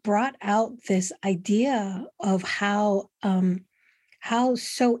 it brought out this idea of how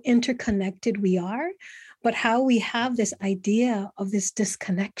so interconnected we are, but how we have this idea of this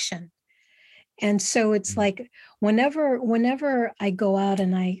disconnection. And so it's like, whenever I go out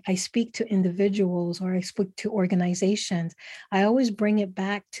and I speak to individuals or I speak to organizations, I always bring it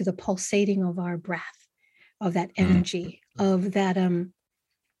back to the pulsating of our breath, of that energy, of that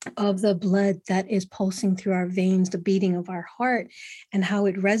of the blood that is pulsing through our veins, the beating of our heart, and how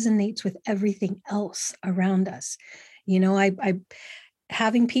it resonates with everything else around us. I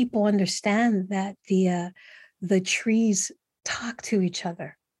having people understand that the trees talk to each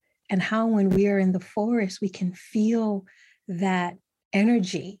other, and how when we are in the forest, we can feel that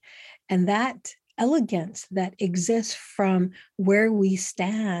energy and that elegance that exists from where we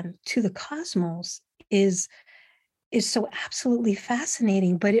stand to the cosmos is so absolutely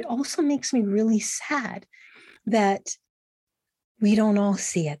fascinating, but it also makes me really sad that we don't all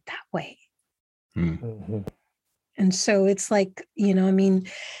see it that way. Mm-hmm. And so it's like, I mean,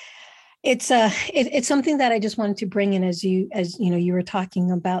 it's something that I just wanted to bring in as you know, you were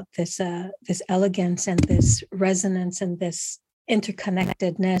talking about this elegance and this resonance and this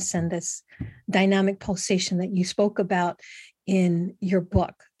interconnectedness and this dynamic pulsation that you spoke about in your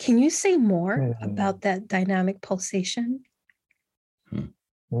book. Can you say more about that dynamic pulsation?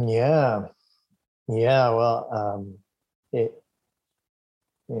 Yeah. Well,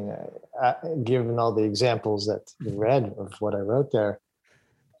 given all the examples that you read of what I wrote there,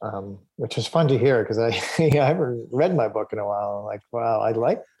 which was fun to hear because I haven't read my book in a while. I'm like, wow, I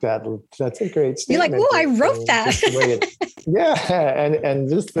like that. That's a great statement. You're like, oh, I wrote that. Just the way and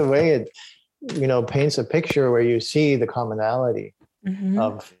just the way it, paints a picture where you see the commonality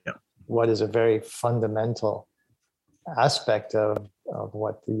of what is a very fundamental aspect of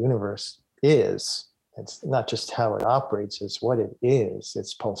what the universe is. It's not just how it operates, it's what it is.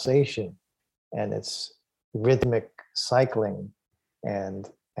 It's pulsation and it's rhythmic cycling, and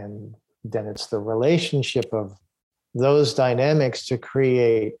then it's the relationship of those dynamics to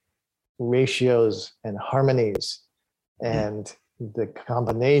create ratios and harmonies, and the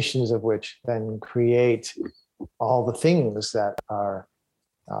combinations of which then create all the things that are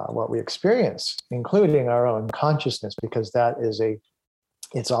what we experience, including our own consciousness, because that is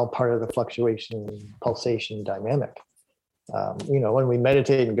it's all part of the fluctuation pulsation dynamic. When we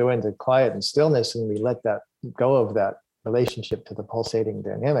meditate and go into quiet and stillness and we let that go of that relationship to the pulsating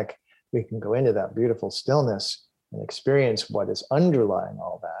dynamic, we can go into that beautiful stillness and experience what is underlying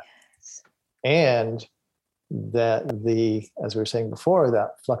all that. Yes. And that as we were saying before,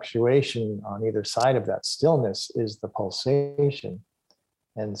 that fluctuation on either side of that stillness is the pulsation.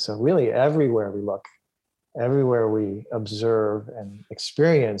 And so really everywhere we look, everywhere we observe and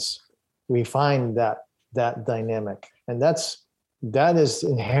experience, we find that dynamic. And that is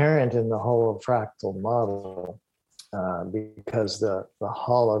inherent in the holofractal model, because the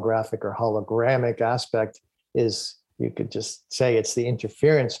holographic or hologrammic aspect is, you could just say, it's the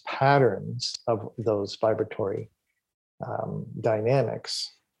interference patterns of those vibratory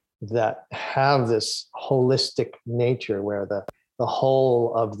dynamics that have this holistic nature where the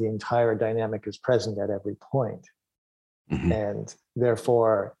whole of the entire dynamic is present at every point. Mm-hmm. And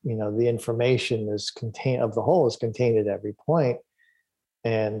therefore, the information of the whole is contained at every point,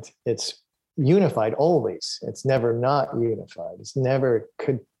 and it's unified always. It's never not unified.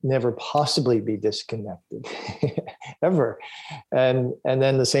 Could never possibly be disconnected ever. And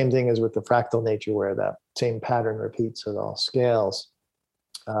then the same thing is with the fractal nature, where that same pattern repeats at all scales,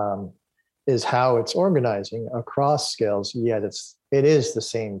 is how it's organizing across scales, yet it is the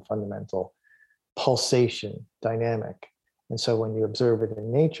same fundamental pulsation dynamic. And so when you observe it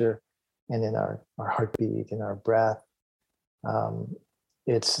in nature and in our heartbeat, in our breath,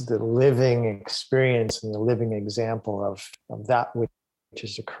 it's the living experience and the living example of that which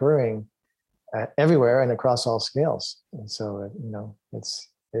is occurring everywhere and across all scales. And so,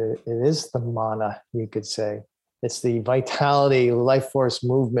 it is the mana, you could say. It's the vitality, life force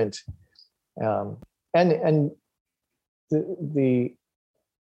movement, and the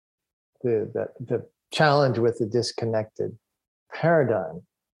challenge with the disconnected paradigm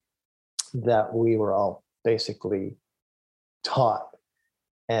that we were all basically taught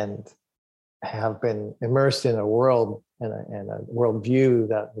and have been immersed in a world and a worldview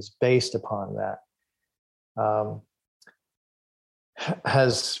that was based upon that,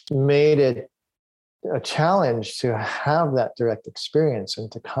 has made it a challenge to have that direct experience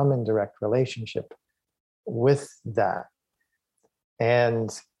and to come in direct relationship with that. And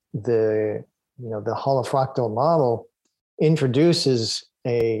the holofractal model introduces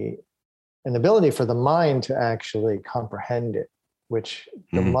an ability for the mind to actually comprehend it, which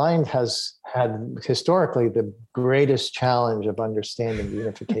the mind has had historically the greatest challenge of understanding the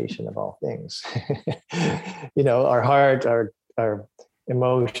unification of all things. Our heart, our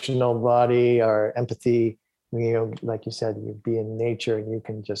emotional body, our empathy, like you said, you be in nature and you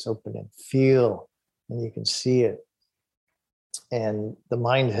can just open and feel and you can see it. And the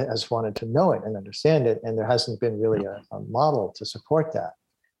mind has wanted to know it and understand it, and there hasn't been really a model to support that.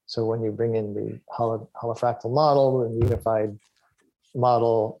 So when you bring in the holofractal model and the unified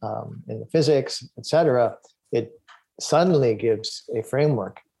model in the physics, etc., it suddenly gives a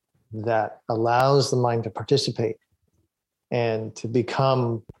framework that allows the mind to participate and to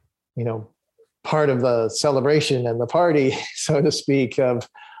become, part of the celebration and the party, so to speak, of,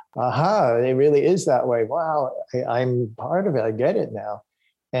 aha, it really is that way. Wow, I'm part of it. I get it now.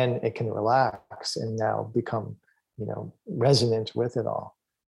 and it can relax and now become, resonant with it all.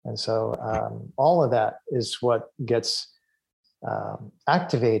 And so all of that is what gets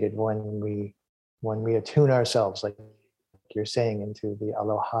activated when we attune ourselves, like you're saying, into the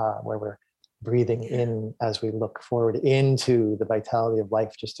aloha, where we're breathing in as we look forward into the vitality of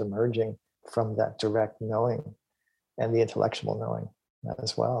life just emerging from that direct knowing and the intellectual knowing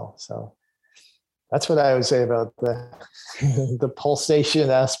as well. So that's what I would say about the the pulsation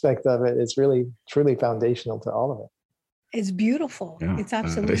aspect of it. It's really truly foundational to all of it. It's beautiful. Yeah, It's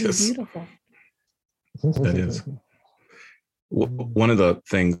absolutely beautiful. That is. One of the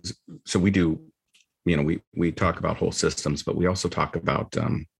things, so we do, we talk about whole systems, but we also talk about,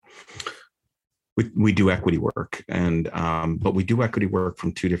 we do equity work, and but we do equity work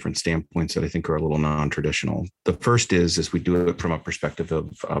from two different standpoints that I think are a little non-traditional. The first is we do it from a perspective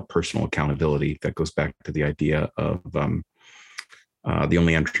of personal accountability that goes back to the idea of the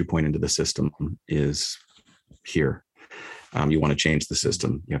only entry point into the system is here. You want to change the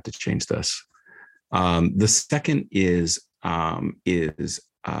system, you have to change this. The second is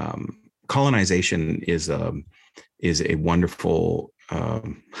colonization is a wonderful.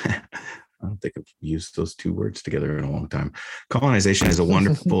 I don't think I've used those two words together in a long time. Colonization is a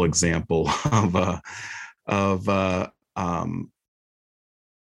wonderful example of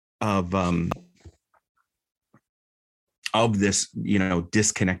this,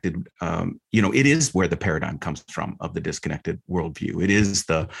 disconnected, it is where the paradigm comes from, of the disconnected worldview. It is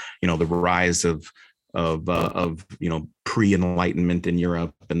the rise of pre-enlightenment in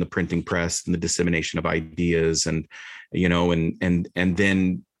Europe and the printing press and the dissemination of ideas, and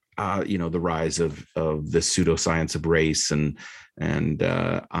then the rise of the pseudoscience of race and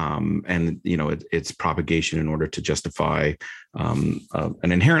its propagation in order to justify an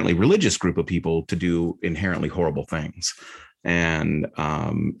inherently religious group of people to do inherently horrible things, and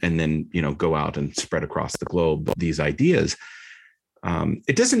then go out and spread across the globe these ideas.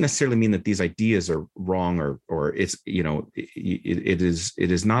 It doesn't necessarily mean that these ideas are wrong, or it's it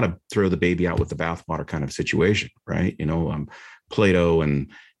is not a throw the baby out with the bathwater kind of situation, right? Plato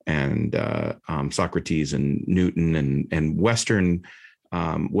and Socrates and Newton and Western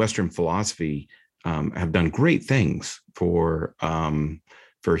philosophy have done great things for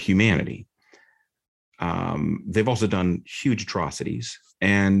humanity. They've also done huge atrocities,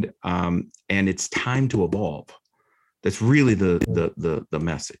 and it's time to evolve. That's really the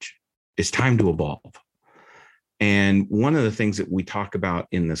message. It's time to evolve. And one of the things that we talk about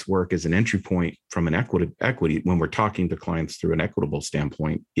in this work as an entry point from an equity, when we're talking to clients through an equitable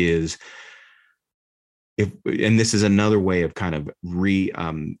standpoint, is and this is another way of kind of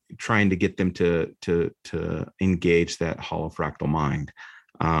trying to get them to engage that holofractal mind,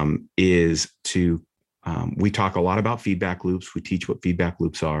 is to we talk a lot about feedback loops. We teach what feedback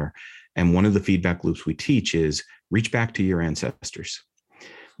loops are, and one of the feedback loops we teach is reach back to your ancestors.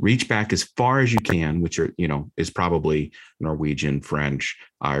 Reach back as far as you can, which are, is probably Norwegian, French,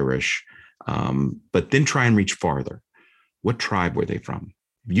 Irish, but then try and reach farther. What tribe were they from?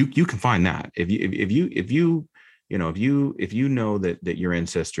 You can find that if you know that your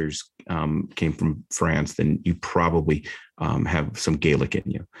ancestors came from France, then you probably have some Gaelic in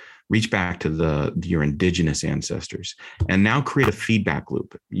you. Reach back to your indigenous ancestors, and now create a feedback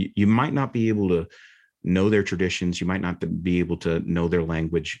loop. You might not be able to know their traditions. You might not be able to know their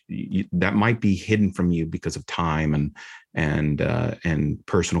language. That might be hidden from you because of time and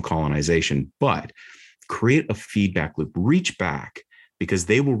personal colonization. But create a feedback loop. Reach back, because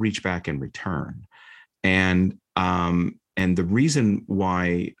they will reach back in return. And the reason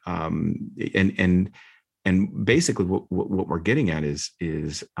why and basically what we're getting at is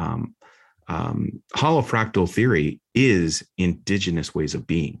holofractal theory is indigenous ways of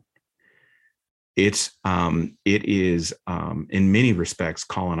being. It is in many respects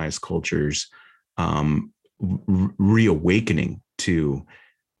colonized cultures reawakening to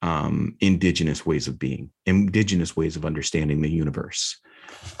indigenous ways of being, indigenous ways of understanding the universe,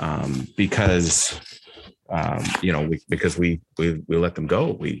 because we let them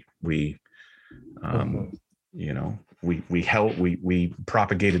go. We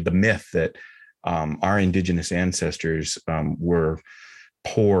propagated the myth that our indigenous ancestors were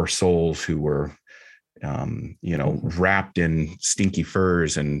poor souls who were wrapped in stinky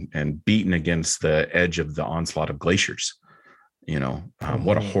furs and beaten against the edge of the onslaught of glaciers.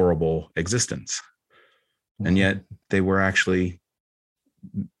 What a horrible existence. And yet they were actually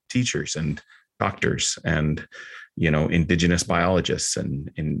teachers and doctors and, indigenous biologists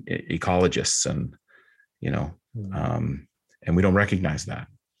and ecologists and we don't recognize that.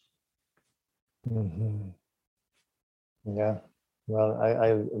 Mm-hmm. Yeah. Well,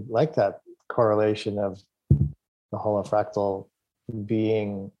 I like that correlation of the holofractal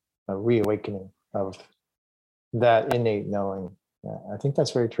being a reawakening of that innate knowing. Yeah, I think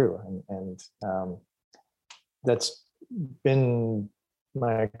that's very true. And that's been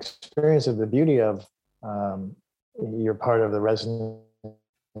my experience of the beauty of you're part of the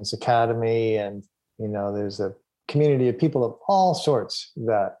Resonance Academy, and there's a community of people of all sorts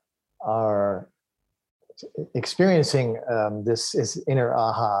that are experiencing this is inner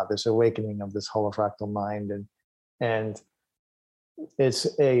aha, this awakening of this holofractal mind, and it's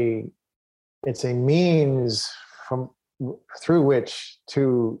a means through which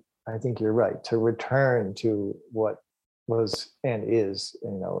to, I think you're right, to return to what was and is,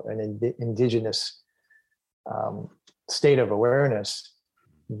 an indigenous state of awareness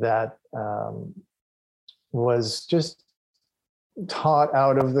that was just taught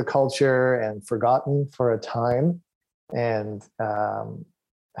out of the culture and forgotten for a time, and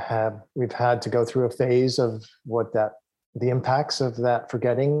we've had to go through a phase of the impacts of that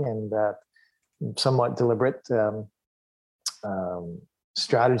forgetting and that somewhat deliberate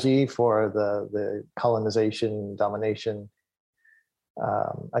strategy for the colonization, domination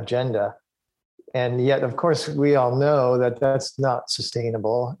agenda. And yet, of course, we all know that that's not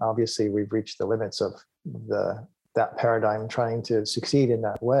sustainable. Obviously, we've reached the limits of that paradigm trying to succeed in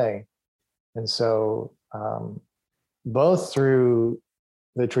that way. And so both through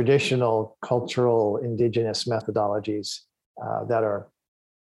the traditional cultural indigenous methodologies that are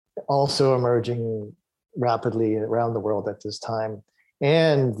also emerging rapidly around the world at this time,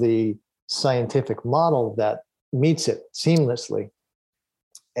 and the scientific model that meets it seamlessly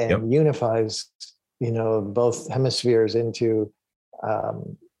and unifies, both hemispheres into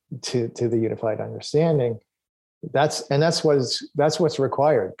to the unified understanding. That's what's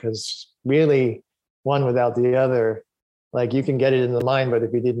required, because really one without the other, like you can get it in the mind, but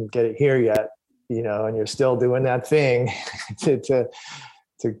if you didn't get it here yet, and you're still doing that thing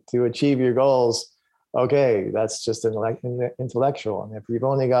to achieve your goals, okay, that's just an intellectual. And if you've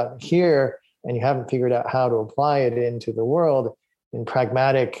only got here and you haven't figured out how to apply it into the world in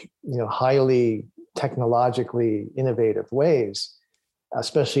pragmatic, highly technologically innovative ways,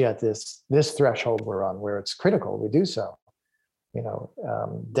 especially at this threshold we're on, where it's critical we do so,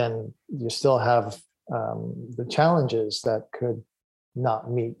 then you still have the challenges that could not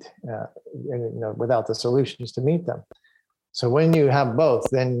meet, without the solutions to meet them. So when you have both,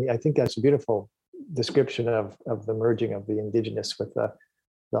 then I think that's a beautiful description of the merging of the indigenous with the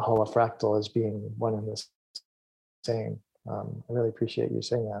holofractal as being one and the same. I really appreciate you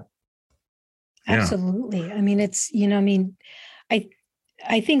saying that. Absolutely. I mean, it's,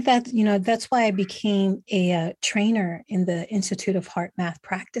 I think that, that's why I became a trainer in the Institute of Heart Math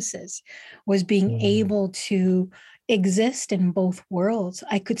Practices, was being able to exist in both worlds.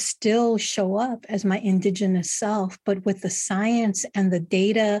 I could still show up as my indigenous self, but with the science and the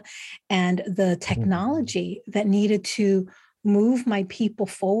data and the technology that needed to move my people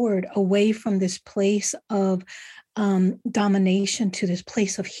forward away from this place of domination to this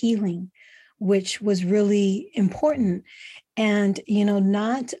place of healing, which was really important. And,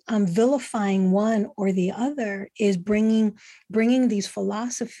 not vilifying one or the other, is bringing these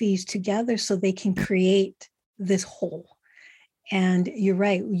philosophies together so they can create this whole. And you're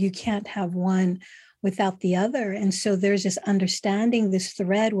right, you can't have one without the other. And so there's this understanding, this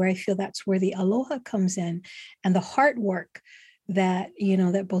thread, where I feel that's where the aloha comes in, and the heart work that,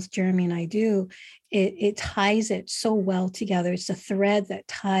 that both Jeremy and I do. It ties it so well together. It's a thread that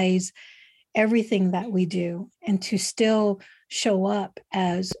ties everything that we do, and to still show up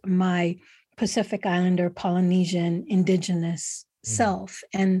as my Pacific Islander, Polynesian, indigenous self,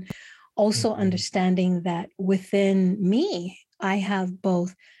 and also understanding that within me, I have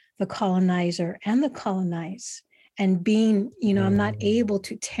both the colonizer and the colonized, and being, I'm not able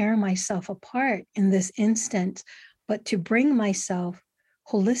to tear myself apart in this instant, but to bring myself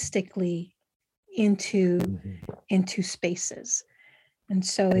holistically into spaces. And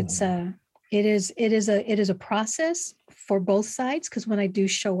so it is a process for both sides, because when I do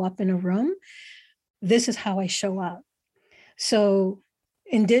show up in a room, this is how I show up. So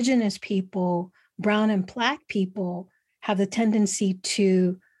indigenous people, brown and Black people, have the tendency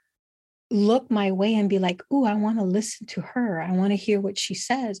to look my way and be like, "Ooh, I want to listen to her. I want to hear what she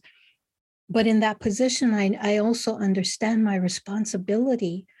says." But in that position, I also understand my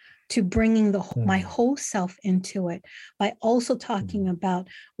responsibility to bringing my whole self into it, by also talking about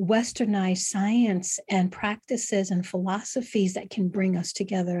Westernized science and practices and philosophies that can bring us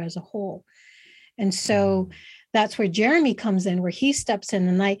together as a whole. And so that's where Jeremy comes in, where he steps in.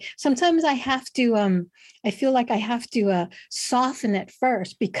 And sometimes I have to, I feel like I have to soften it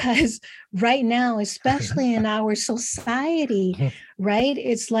first, because right now, especially in our society, right,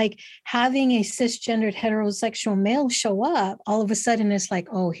 it's like having a cisgendered heterosexual male show up, all of a sudden it's like,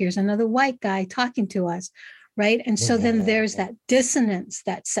 oh, here's another white guy talking to us, right? And so then there's that dissonance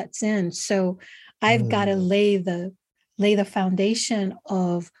that sets in. So I've got to lay the foundation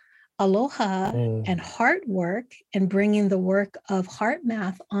of aloha and heart work, and bringing the work of heart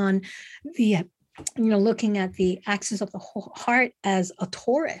math on the, looking at the axis of the whole heart as a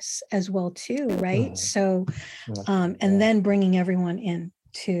torus as well too, right? So, and then bringing everyone in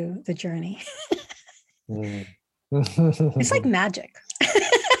to the journey. It's like magic.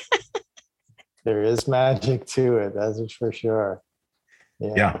 There is magic to it, that's for sure.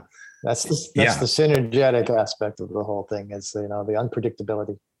 Yeah. That's the synergetic aspect of the whole thing, is, the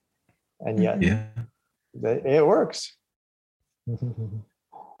unpredictability, and yet it works.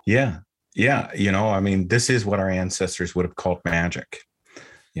 Yeah. I mean, this is what our ancestors would have called magic,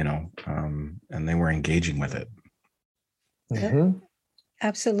 and they were engaging with it.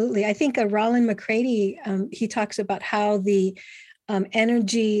 Absolutely. I think Roland McCready, he talks about how the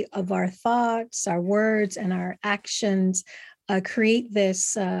energy of our thoughts, our words, and our actions create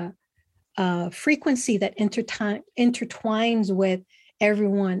this frequency that intertwines with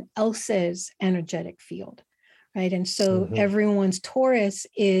everyone else's energetic field, right? And so everyone's torus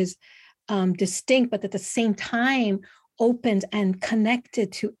is distinct, but at the same time opened and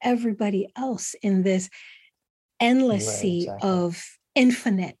connected to everybody else in this endless sea of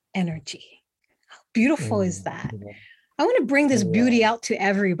infinite energy. How beautiful is that? I want to bring this beauty out to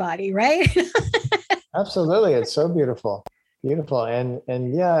everybody, right? Absolutely. It's so beautiful. And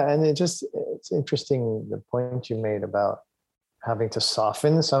it's interesting, the point you made about having to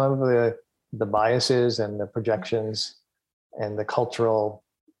soften some of the biases and the projections and the cultural,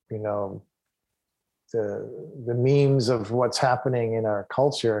 the memes of what's happening in our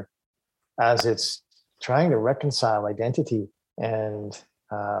culture, as it's trying to reconcile identity and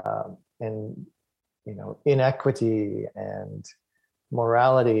inequity and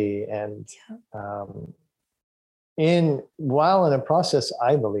morality, and while in a process,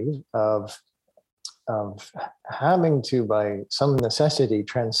 I believe, of having to, by some necessity,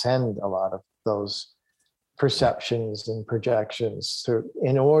 transcend a lot of those perceptions and projections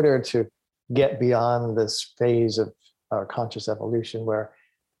in order to get beyond this phase of our conscious evolution, where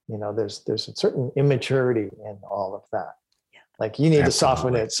there's a certain immaturity in all of that. Like, you need to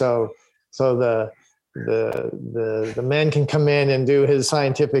soften it so the man can come in and do his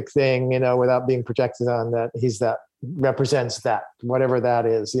scientific thing, without being projected on that that represents that, whatever that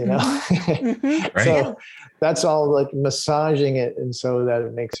is, Right. So that's all like massaging it, and so that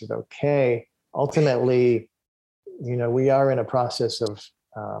it makes it okay. Ultimately, we are in a process of,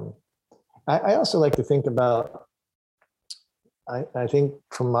 I also like to think about, I think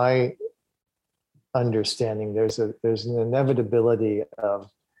from my understanding, there's an inevitability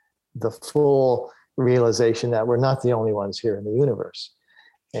of the full realization that we're not the only ones here in the universe,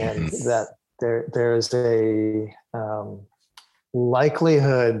 and that there is a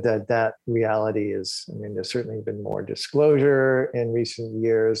likelihood that reality is, there's certainly been more disclosure in recent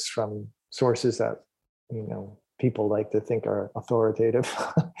years from sources that, people like to think are authoritative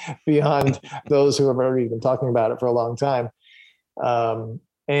beyond those who have already been talking about it for a long time.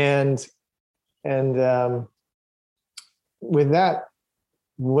 With that,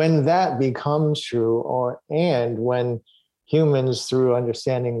 when that becomes true, and when humans, through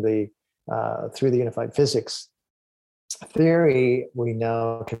understanding through the unified physics theory, we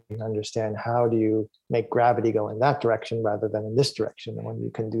now can understand how do you make gravity go in that direction rather than in this direction. And when you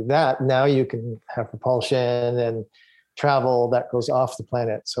can do that, now you can have propulsion and travel that goes off the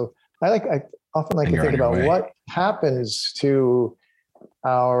planet. So I often like to think about what happens to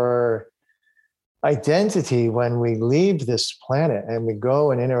our identity when we leave this planet and we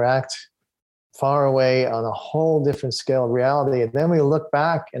go and interact far away on a whole different scale of reality. And then we look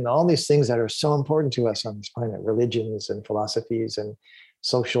back, and all these things that are so important to us on this planet, religions and philosophies and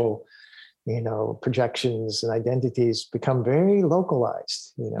social, projections and identities, become very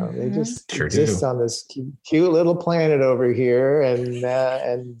localized. They just exist on this cute little planet over here,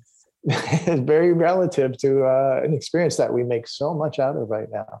 and it's very relative to an experience that we make so much out of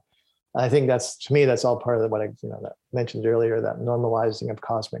right now. I think to me, that's all part of what I that mentioned earlier, that normalizing of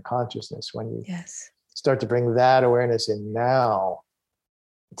cosmic consciousness. When you start to bring that awareness in now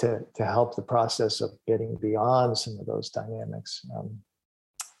to help the process of getting beyond some of those dynamics,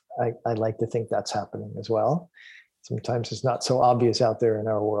 I like to think that's happening as well. Sometimes it's not so obvious out there in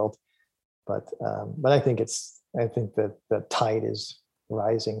our world, but I think it's I think that the tide is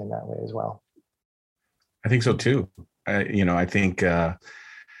rising in that way as well. I think so too. I think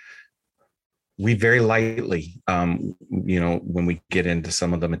we very lightly, when we get into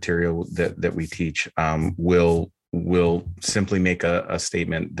some of the material that we teach, will simply make a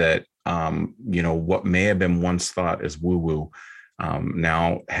statement that, what may have been once thought as woo-woo,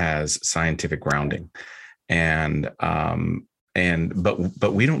 now has scientific grounding. But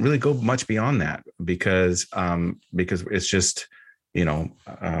we don't really go much beyond that because it's just,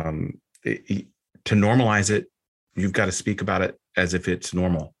 to normalize it, you've got to speak about it as if it's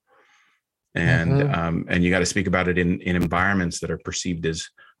normal. And you got to speak about it in environments that are perceived as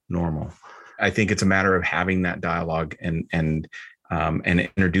normal. I think it's a matter of having that dialogue and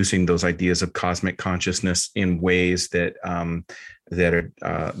introducing those ideas of cosmic consciousness in ways that are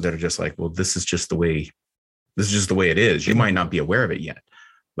just like, well, this is just the way it is. You might not be aware of it yet,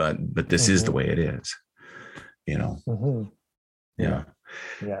 but this is the way it is. Yeah. Yeah.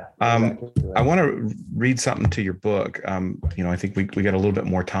 Exactly right. I want to read something to your book. I think we got a little bit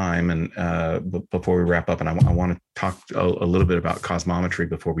more time, and before we wrap up, and I want to talk a little bit about cosmometry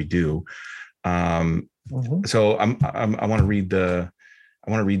before we do. So I want to read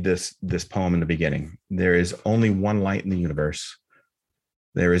this poem in the beginning. There is only one light in the universe.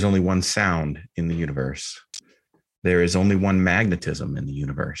 There is only one sound in the universe. There is only one magnetism in the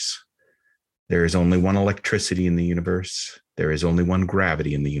universe. There is only one electricity in the universe. There is only one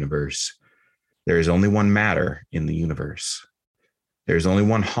gravity in the universe. There is only one matter in the universe. There is only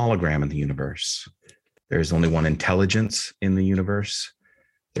one hologram in the universe. There is only one intelligence in the universe.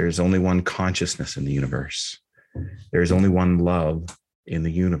 There is only one consciousness in the universe. There is only one love in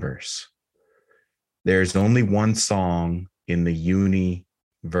the universe. There is only one song in the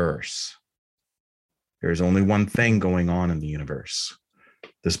universe. There is only one thing going on in the universe.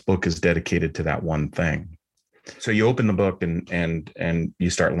 This book is dedicated to that one thing. So you open the book and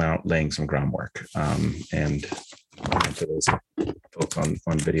you start laying some groundwork. And for those folks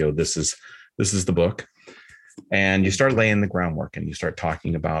on video, this is the book. And you start laying the groundwork, and you start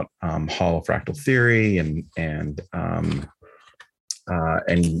talking about holofractal theory, and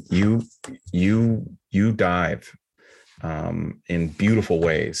you dive in beautiful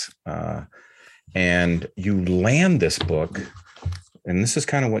ways, and you land this book. And this is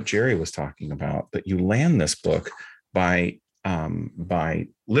kind of what Jerry was talking about, that you land this book by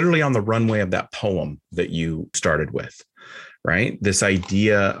literally on the runway of that poem that you started with, right? This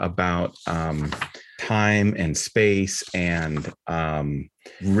idea about time and space and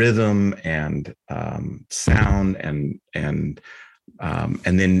rhythm and sound and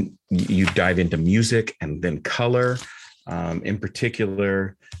then you dive into music and then color. In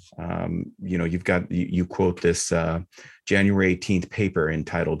particular, you quote this January 18th paper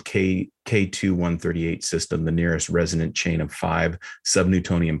entitled K2-138 System, the nearest resonant chain of 5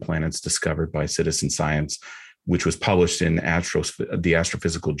 subnewtonian planets discovered by citizen science, which was published in the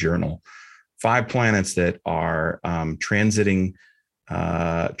Astrophysical Journal. 5 planets that are transiting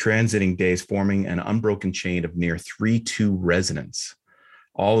days, forming an unbroken chain of near 3-2 resonance.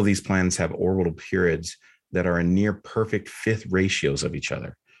 All of these planets have orbital periods that are in near perfect fifth ratios of each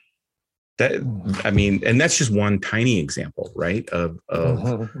other. And that's just one tiny example, right? Of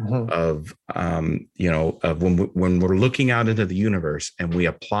when we're looking out into the universe and we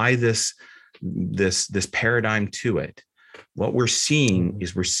apply this paradigm to it, what we're seeing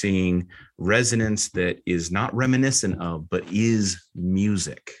is resonance that is not reminiscent of, but is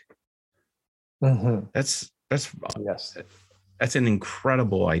music. That's an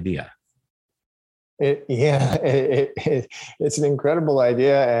incredible idea. It's an incredible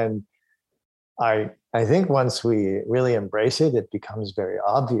idea, and I think once we really embrace it, it becomes very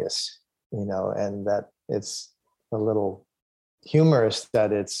obvious, and that it's a little humorous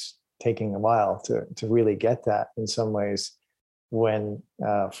that it's taking a while to really get that in some ways, when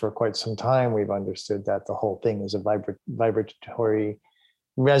for quite some time we've understood that the whole thing is a vibratory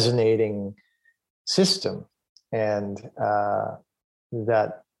resonating system, and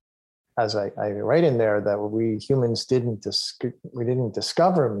that, as I write in there, that we humans didn't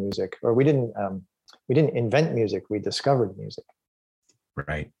discover music, or we didn't invent music. We discovered music.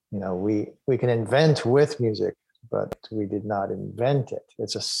 Right. We can invent with music, but we did not invent it.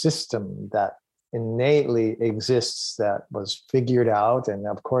 It's a system that innately exists, that was figured out, and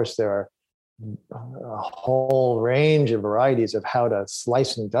of course there are a whole range of varieties of how to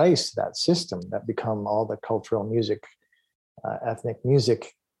slice and dice that system that become all the cultural music, ethnic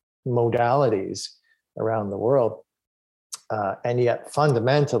music modalities around the world, and yet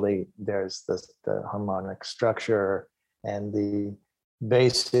fundamentally there's the harmonic structure and the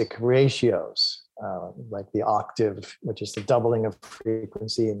basic ratios like the octave, which is the doubling of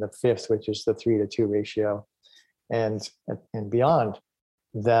frequency, and the fifth, which is the 3-to-2 ratio, and beyond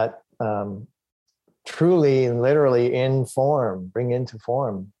that, truly and literally in form, bring into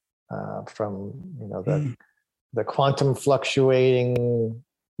form, from the quantum fluctuating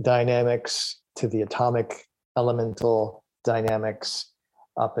dynamics to the atomic elemental dynamics,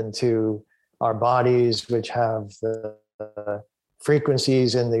 up into our bodies, which have the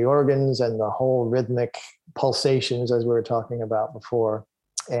frequencies in the organs and the whole rhythmic pulsations, as we were talking about before,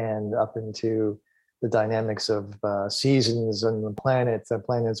 and up into the dynamics of seasons and the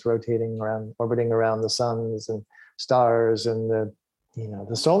planets rotating around, orbiting around the suns and stars, and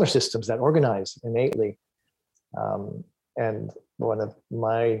the solar systems that organize innately. And one of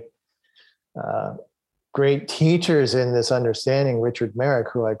my great teachers in this understanding, Richard Merrick,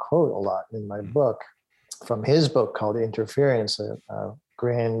 who I quote a lot in my book, from his book called Interference, a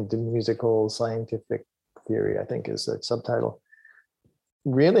grand musical scientific theory, I think is the subtitle,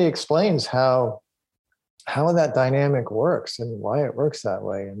 really explains how that dynamic works and why it works that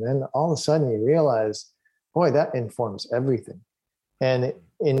way. And then all of a sudden you realize, boy, that informs everything. And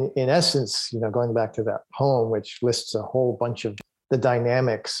in essence, going back to that poem, which lists a whole bunch of the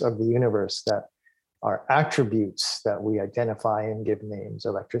dynamics of the universe that are attributes that we identify and give names: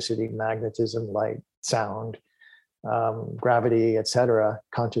 electricity, magnetism, light, sound, gravity, etc.,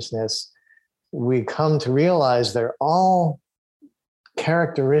 consciousness. We come to realize they're all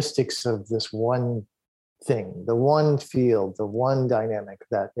characteristics of this one thing, the one field, the one dynamic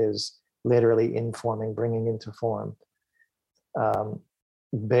that is literally informing, bringing into form,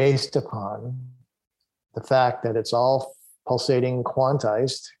 based upon the fact that it's all pulsating,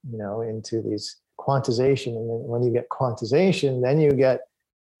 quantized, into these quantization. And then when you get quantization, then you get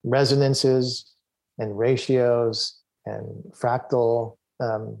resonances and ratios and fractal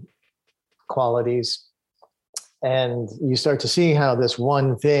qualities. And you start to see how this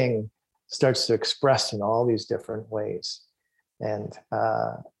one thing starts to express in all these different ways. And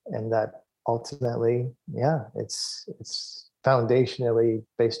that ultimately, it's foundationally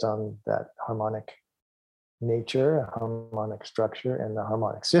based on that harmonic nature, harmonic structure, and the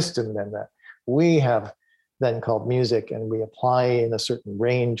harmonic system then that we have then called music, and we apply in a certain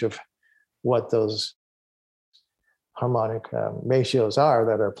range of what those harmonic ratios are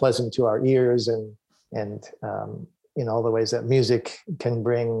that are pleasant to our ears, and in all the ways that music can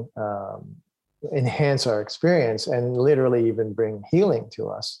bring, enhance our experience, and literally even bring healing to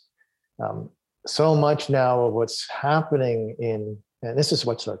us. So much now of what's happening and this is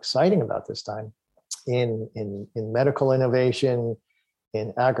what's so exciting about this time, in medical innovation,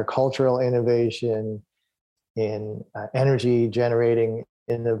 in agricultural innovation, in energy generating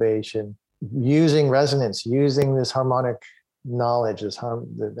innovation, using resonance, using this harmonic knowledge,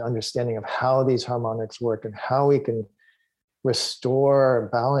 the understanding of how these harmonics work and how we can restore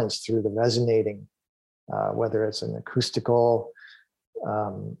balance through the resonating, whether it's an acoustical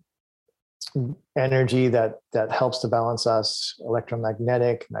energy that helps to balance us,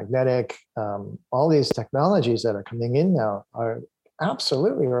 electromagnetic, magnetic, all these technologies that are coming in now are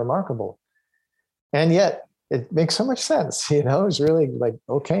absolutely remarkable. And yet it makes so much sense, it's really like,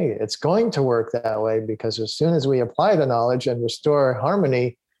 okay, it's going to work that way, because as soon as we apply the knowledge and restore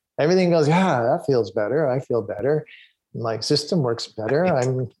harmony, everything goes, that feels better. I feel better. My system works better.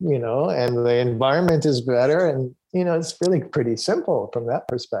 And the environment is better. And, it's really pretty simple from that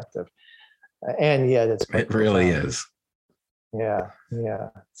perspective. And yet it's quite it really profound. is. Yeah.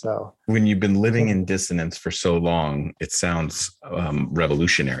 So when you've been living in dissonance for so long, it sounds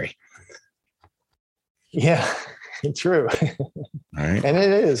revolutionary. Yeah, true. Right. And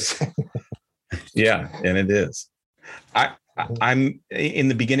it is. Yeah, and it is. I'm in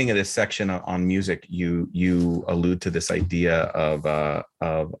the beginning of this section on music. You allude to this idea of a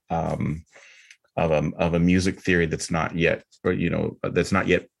music theory that's not yet,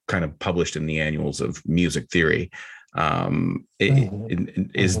 kind of published in the annals of music theory.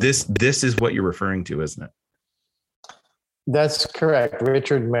 Is this is what you're referring to, isn't it? That's correct.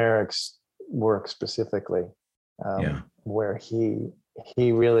 Richard Merrick's work specifically, where he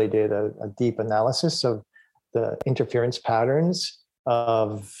really did a deep analysis of the interference patterns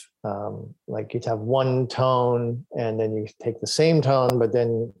of like you'd have one tone, and then you take the same tone, but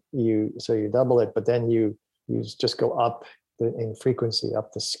then you double it, but then you just go up in frequency,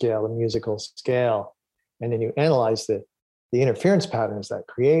 up the scale, the musical scale, and then you analyze the interference patterns that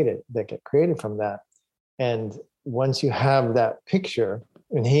get created from that. And once you have that picture,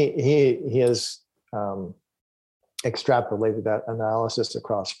 and he has extrapolated that analysis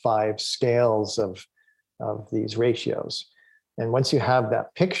across 5 scales of these ratios. And once you have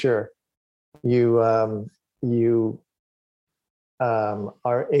that picture, you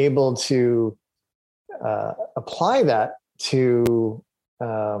are able to apply that to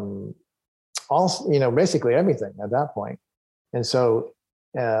also, basically everything at that point. And so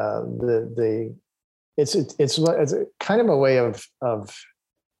it's a kind of a way of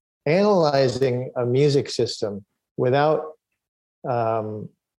analyzing a music system without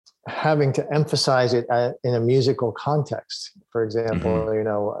having to emphasize it in a musical context. For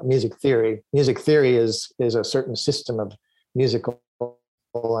example, music theory. Music theory is a certain system of musical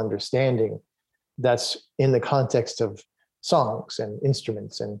understanding that's in the context of songs and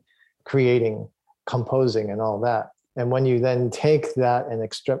instruments and creating, composing, and all that. And when you then take that and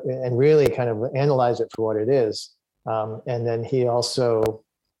really kind of analyze it for what it is, and then he also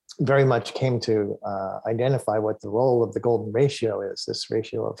very much came to identify what the role of the golden ratio is, this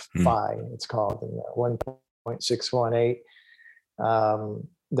ratio of phi, it's called, in 1.618,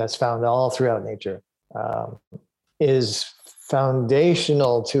 that's found all throughout nature, is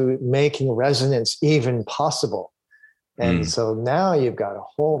foundational to making resonance even possible. And so now you've got a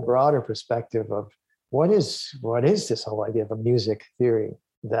whole broader perspective of what is this whole idea of a music theory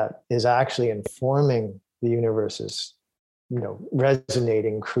that is actually informing the universe's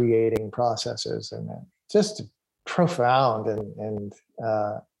resonating, creating processes, and just profound and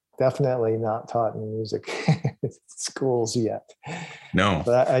definitely not taught in music schools yet. No,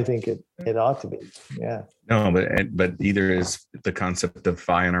 but I think it ought to be. Yeah. No, but either is the concept of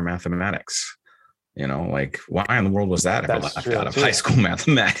phi in our mathematics. Like, why in the world was that if I left out of high school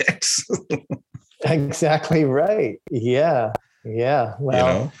mathematics? Exactly right. Yeah. Yeah.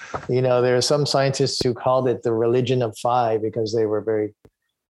 Well, there are some scientists who called it the religion of phi because they were very,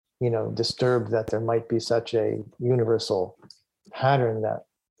 disturbed that there might be such a universal pattern that,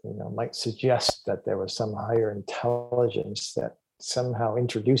 might suggest that there was some higher intelligence that somehow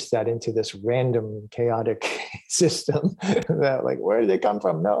introduced that into this random chaotic system. That, like, where did they come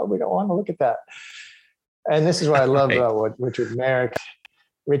from? No, we don't want to look at that. And this is what I love about what Richard Merrick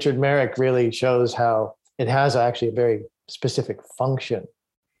really shows, how it has actually a very specific function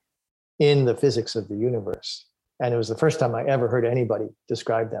in the physics of the universe. And it was the first time I ever heard anybody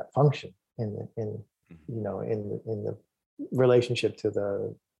describe that function in the relationship to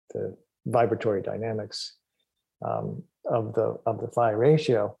the vibratory dynamics of the phi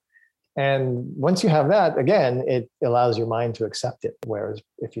ratio. And once you have that, again, it allows your mind to accept it. Whereas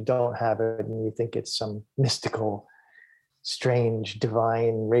if you don't have it and you think it's some mystical, strange,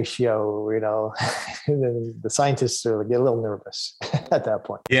 divine ratio, then the scientists get a little nervous at that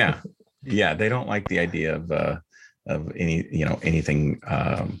point. Yeah. They don't like the idea of anything,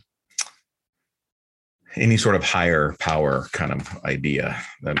 any sort of higher power kind of idea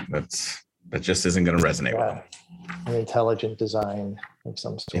that just isn't going to resonate with them. An intelligent design of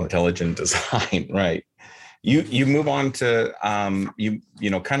some sort. Intelligent design, right? You move on to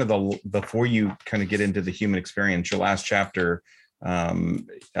kind of before you kind of get into the human experience. Your last chapter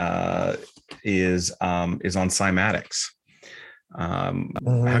is on cymatics.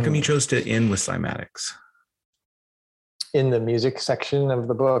 How come you chose to end with cymatics? In the music section of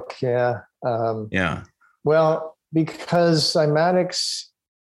the book, yeah. Well, because cymatics,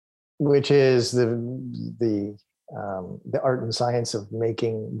 which is the art and science of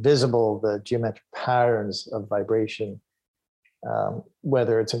making visible the geometric patterns of vibration,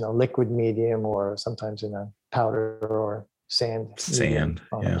 whether it's in a liquid medium or sometimes in a powder or sand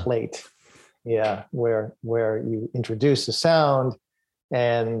on a plate. Yeah, where you introduce the sound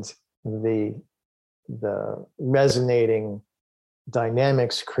and the resonating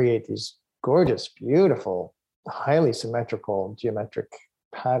dynamics create these gorgeous, beautiful, highly symmetrical geometric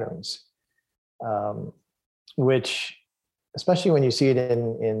patterns, which, especially when you see it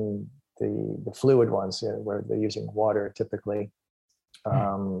in the fluid ones, where they're using water typically,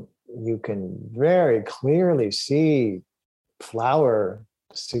 you can very clearly see flower,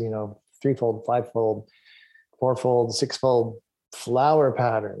 threefold, fivefold, fourfold, sixfold flower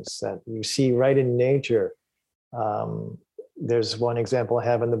patterns that you see right in nature. There's one example I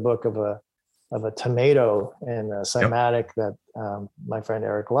have in the book of a tomato and a cymatic that my friend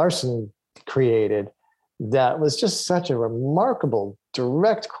Eric Larson created. That was just such a remarkable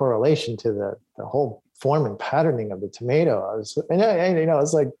direct correlation to the whole form and patterning of the tomato. It's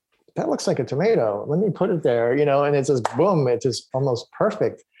like, that looks like a tomato. Let me put it there, and it's just boom, it's just almost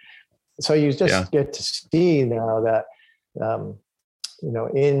perfect. So you just get to see now that,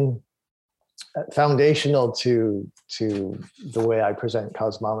 in foundational to the way I present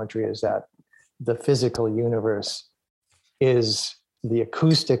cosmometry is that the physical universe is the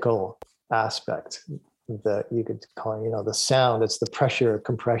acoustical aspect that you could call, the sound. It's the pressure,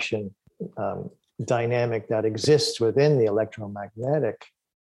 compression, dynamic that exists within the electromagnetic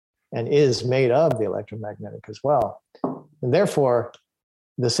and is made of the electromagnetic as well. And therefore,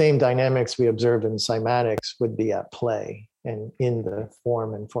 the same dynamics we observe in cymatics would be at play and in the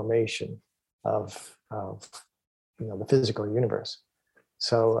form and formation of the physical universe.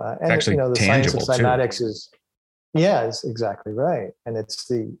 So, and actually the science of tangible, too. cymatics is, yeah, it's exactly right. And it's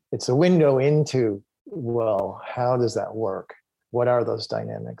a window into, well, how does that work? What are those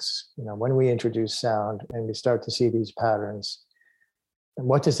dynamics? When we introduce sound and we start to see these patterns, and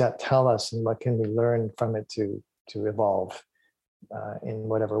what does that tell us, and what can we learn from it to evolve in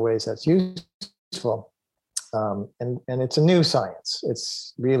whatever ways that's useful? And it's a new science.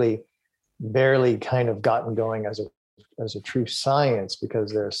 It's really barely kind of gotten going as a true science,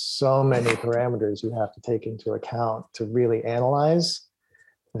 because there's so many parameters you have to take into account to really analyze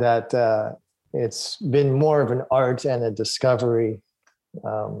that. It's been more of an art and a discovery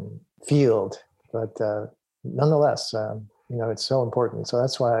field, but nonetheless, it's so important. So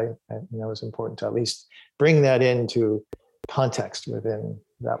that's why it's important to at least bring that into context within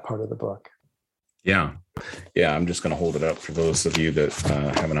that part of the book. Yeah. I'm just going to hold it up for those of you that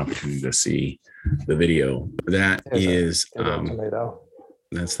have an opportunity to see the video. That is tomato.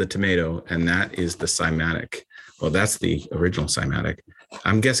 That's the tomato, and that is the cymatic. Well, that's the original cymatic.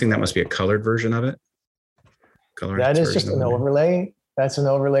 I'm guessing that must be a colored version of it. That is just an overlay. That's an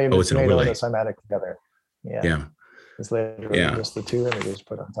overlay of the tomato and the cymatic together. Yeah. It's literally just the two images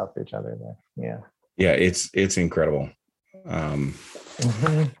put on top of each other there. Yeah, it's incredible. All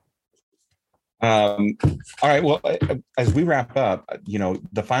right. Well, as we wrap up,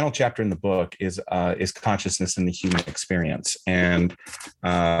 the final chapter in the book is consciousness in the human experience, and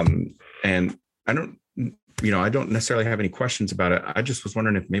I don't necessarily have any questions about it. I just was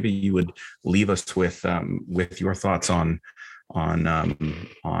wondering if maybe you would leave us with your thoughts on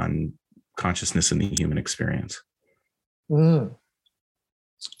consciousness in the human experience.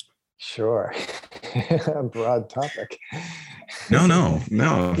 Sure. A broad topic. No.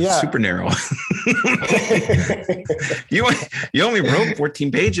 Yeah. Super narrow. You only wrote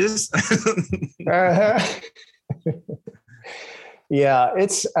 14 pages. Yeah,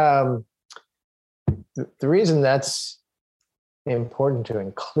 it's the reason that's important to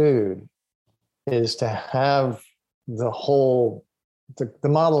include is to have the whole the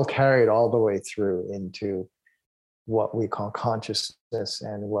model carried all the way through into what we call consciousness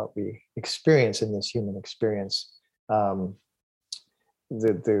and what we experience in this human experience. The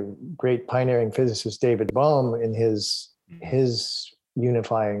great pioneering physicist David Bohm, in his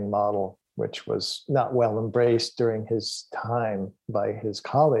unifying model, which was not well embraced during his time by his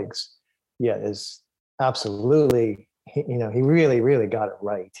colleagues, yet is absolutely, he really got it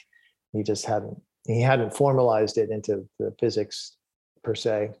right. He just hadn't formalized it into the physics per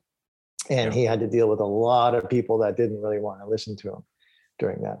se. And he had to deal with a lot of people that didn't really want to listen to him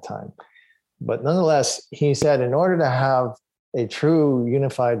during that time. But nonetheless, he said, in order to have a true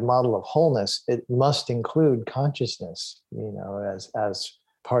unified model of wholeness, it must include consciousness, as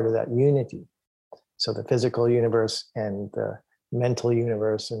part of that unity. So the physical universe and the mental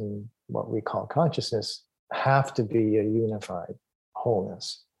universe and what we call consciousness have to be a unified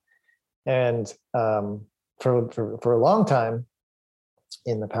wholeness. And for a long time,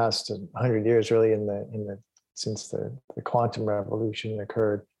 in the past 100 years, really, since the quantum revolution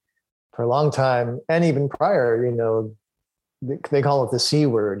occurred, for a long time, and even prior, they call it the C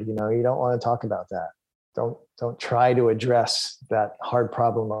word. You don't want to talk about that. Don't try to address that hard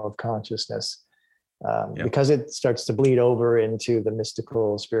problem of consciousness, because it starts to bleed over into the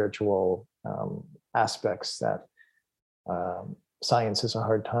mystical, spiritual aspects that science has a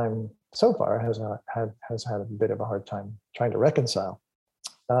hard time so far has had a bit of a hard time trying to reconcile.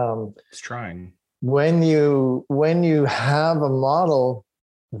 It's trying. When you have a model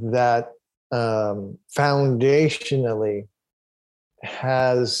that foundationally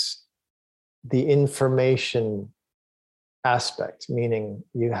has the information aspect, meaning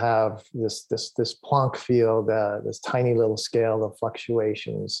you have this Planck field, this tiny little scale of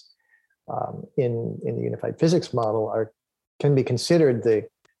fluctuations in the unified physics model can be considered the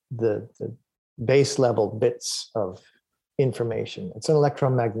base level bits of information. It's an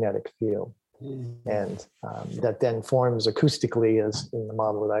electromagnetic field, and that then forms acoustically, as in the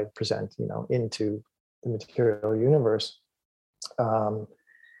model that I present, into the material universe.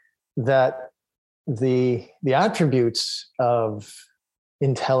 That the attributes of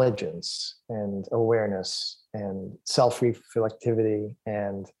intelligence and awareness and self-reflectivity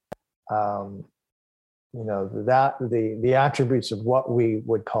and the attributes of what we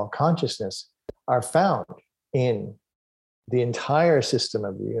would call consciousness are found in the entire system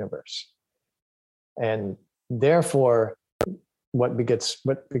of the universe. And therefore, what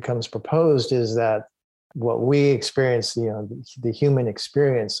becomes proposed is that what we experience, the human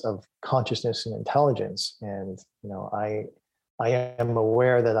experience of consciousness and intelligence, and I am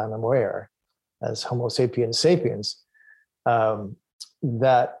aware that I'm aware, as Homo sapiens sapiens,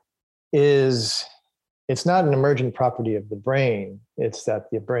 that is, it's not an emergent property of the brain. It's that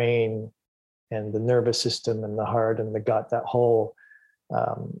the brain and the nervous system and the heart and the gut, that whole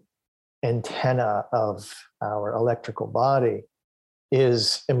antenna of our electrical body,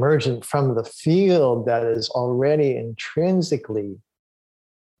 is emergent from the field that is already intrinsically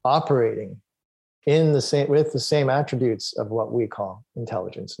operating with the same attributes of what we call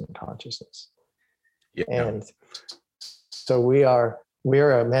intelligence and consciousness. Yeah. And so we are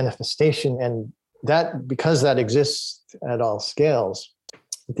a manifestation, and that, because that exists at all scales,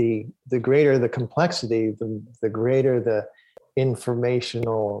 the greater the complexity, the greater the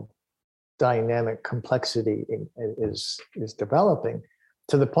informational dynamic complexity is developing,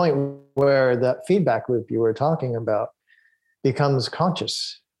 to the point where that feedback loop you were talking about becomes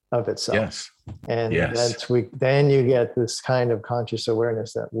conscious of itself. Yes. And yes. then you get this kind of conscious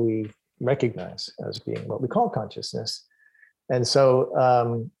awareness that we recognize as being what we call consciousness. And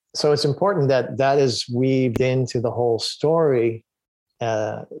so so it's important that is weaved into the whole story,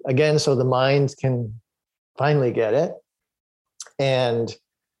 again, so the mind can finally get it and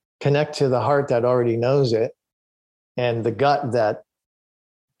connect to the heart that already knows it, and the gut that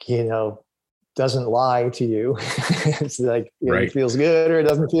doesn't lie to you. It's like right. It feels good or it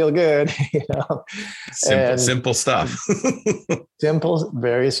doesn't feel good. Simple stuff.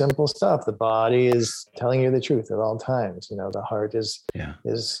 Very simple stuff. The body is telling you the truth at all times. The heart is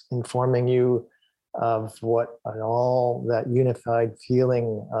informing you of what all that unified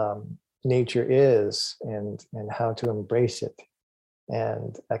feeling nature is, and how to embrace it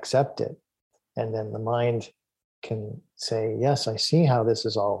and accept it. And then the mind can say, yes, I see how this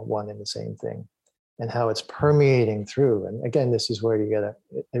is all one and the same thing, and how it's permeating through. And again, this is where it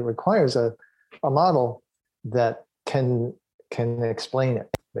requires a model that can explain it,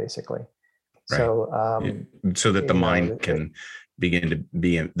 basically. Right. So that the mind can begin to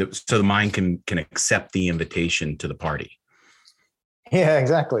be, so the mind can accept the invitation to the party. Yeah,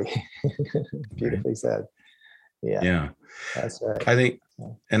 exactly. Beautifully said. Yeah. That's right. I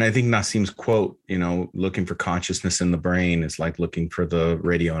think Nassim's quote, looking for consciousness in the brain is like looking for the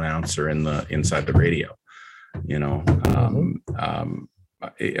radio announcer inside the radio.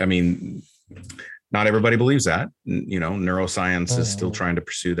 I mean, not everybody believes that. Neuroscience is still trying to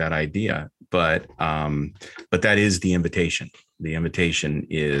pursue that idea, but that is the invitation. The invitation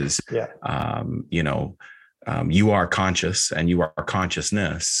is, you are conscious and you are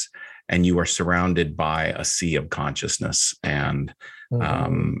consciousness, and you are surrounded by a sea of consciousness, and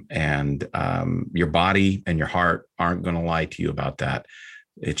your body and your heart aren't going to lie to you about that.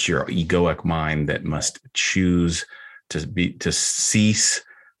 It's your egoic mind that must choose to cease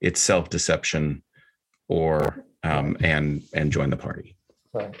its self-deception, or and join the party.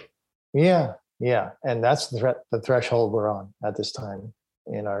 Right. Yeah. And that's the threshold we're on at this time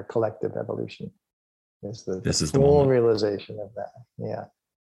in our collective evolution. This is the full realization of that. Yeah.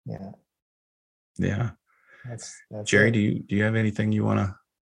 That's Jerry, it. do you have anything you want to?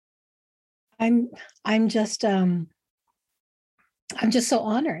 I'm just so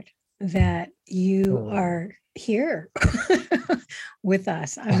honored that you are here with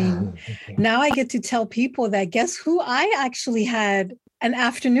us. I mean, now I get to tell people that, guess who I actually had an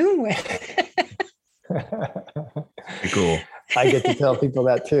afternoon with. Cool. I get to tell people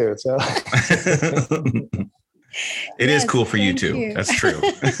that too. So it is cool for you too. That's true.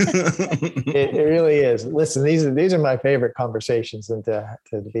 It really is. Listen, these are my favorite conversations, and to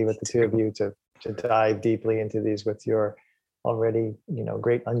be with the two of you, to dive deeply into these with your already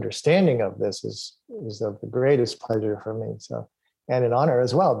great understanding of this is of the greatest pleasure for me. So, and an honor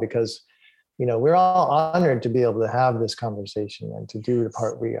as well, because we're all honored to be able to have this conversation and to do the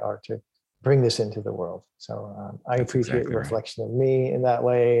part we are to bring this into the world. So I appreciate the reflection of me in that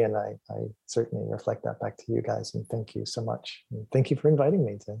way, and I certainly reflect that back to you guys. And thank you so much. And thank you for inviting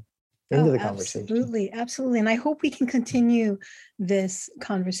me into the conversation. Absolutely. And I hope we can continue this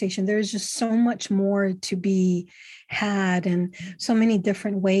conversation. There's just so much more to be had, and so many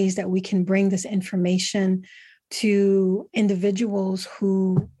different ways that we can bring this information to individuals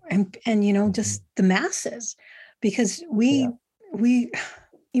who, and just the masses, because we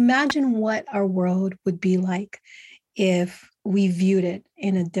imagine what our world would be like if we viewed it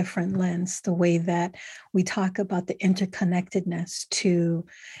in a different lens, the way that we talk about the interconnectedness to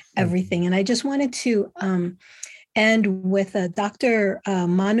everything. And I just wanted to And with Dr.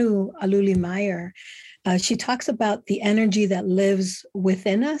 Manu Aluli Meyer, she talks about the energy that lives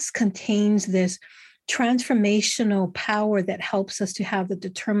within us contains this transformational power that helps us to have the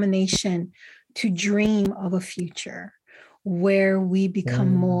determination to dream of a future where we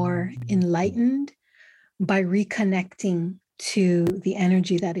become more enlightened by reconnecting to the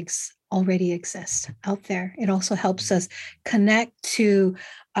energy that already exists out there. It also helps us connect to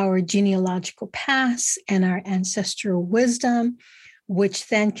our genealogical past and our ancestral wisdom, which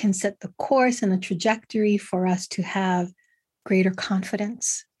then can set the course and the trajectory for us to have greater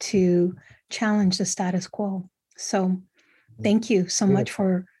confidence to challenge the status quo. So thank you so much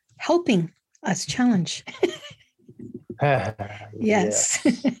for helping us challenge. Yes.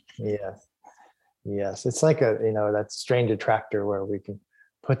 Yes. It's like that strange attractor where we can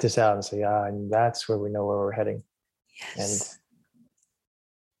put this out and say, and that's where we know where we're heading. Yes. And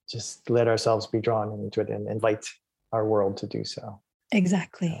just let ourselves be drawn into it and invite our world to do so.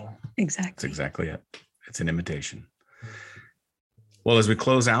 Exactly. That's exactly it. It's an invitation. Well, as we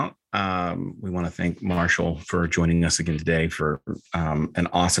close out, we want to thank Marshall for joining us again today for an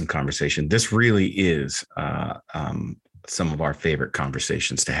awesome conversation. This really is some of our favorite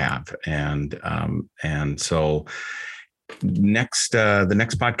conversations to have, and so the next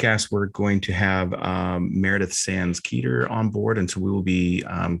podcast we're going to have Meredith Sands Keeter on board, and so we will be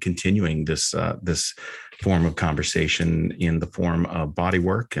continuing this form of conversation in the form of body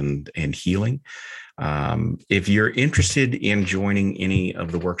work and healing. If you're interested in joining any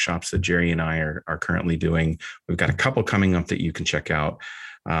of the workshops that Jerry and I are currently doing, we've got a couple coming up that you can check out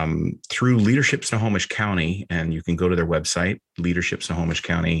through Leadership Snohomish County, and you can go to their website,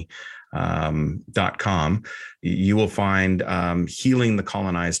 leadershipsnohomishcounty.com. You will find Healing the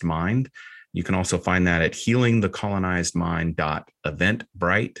Colonized Mind. You can also find that at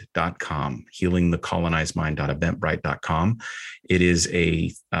healingthecolonizedmind.eventbrite.com, healingthecolonizedmind.eventbrite.com. It is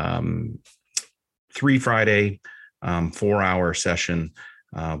a 3 Friday, 4-hour session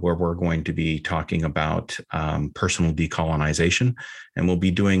where we're going to be talking about personal decolonization. And we'll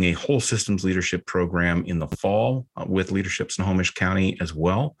be doing a whole systems leadership program in the fall with Leadership Snohomish County as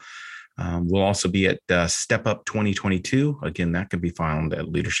well. We'll also be at Step Up 2022. Again, that can be found at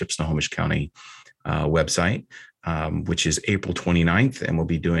Leadership Snohomish County website, which is April 29th. And we'll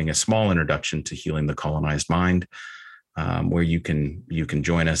be doing a small introduction to Healing the Colonized Mind, where you can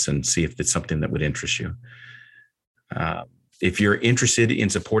join us and see if it's something that would interest you. If you're interested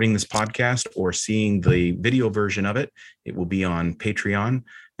in supporting this podcast or seeing the video version of it, it will be on Patreon,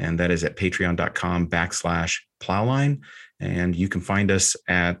 and that is at patreon.com/Plowline. And you can find us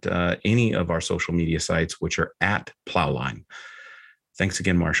at any of our social media sites, which are at Plowline. Thanks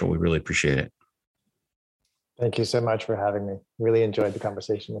again, Marshall. We really appreciate it. Thank you so much for having me. Really enjoyed the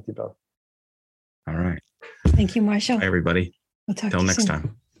conversation with you both. All right. Thank you, Marshall. Bye, everybody. We'll talk Till to you next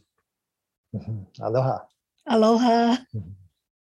soon. time. Aloha. Aloha. Mhm.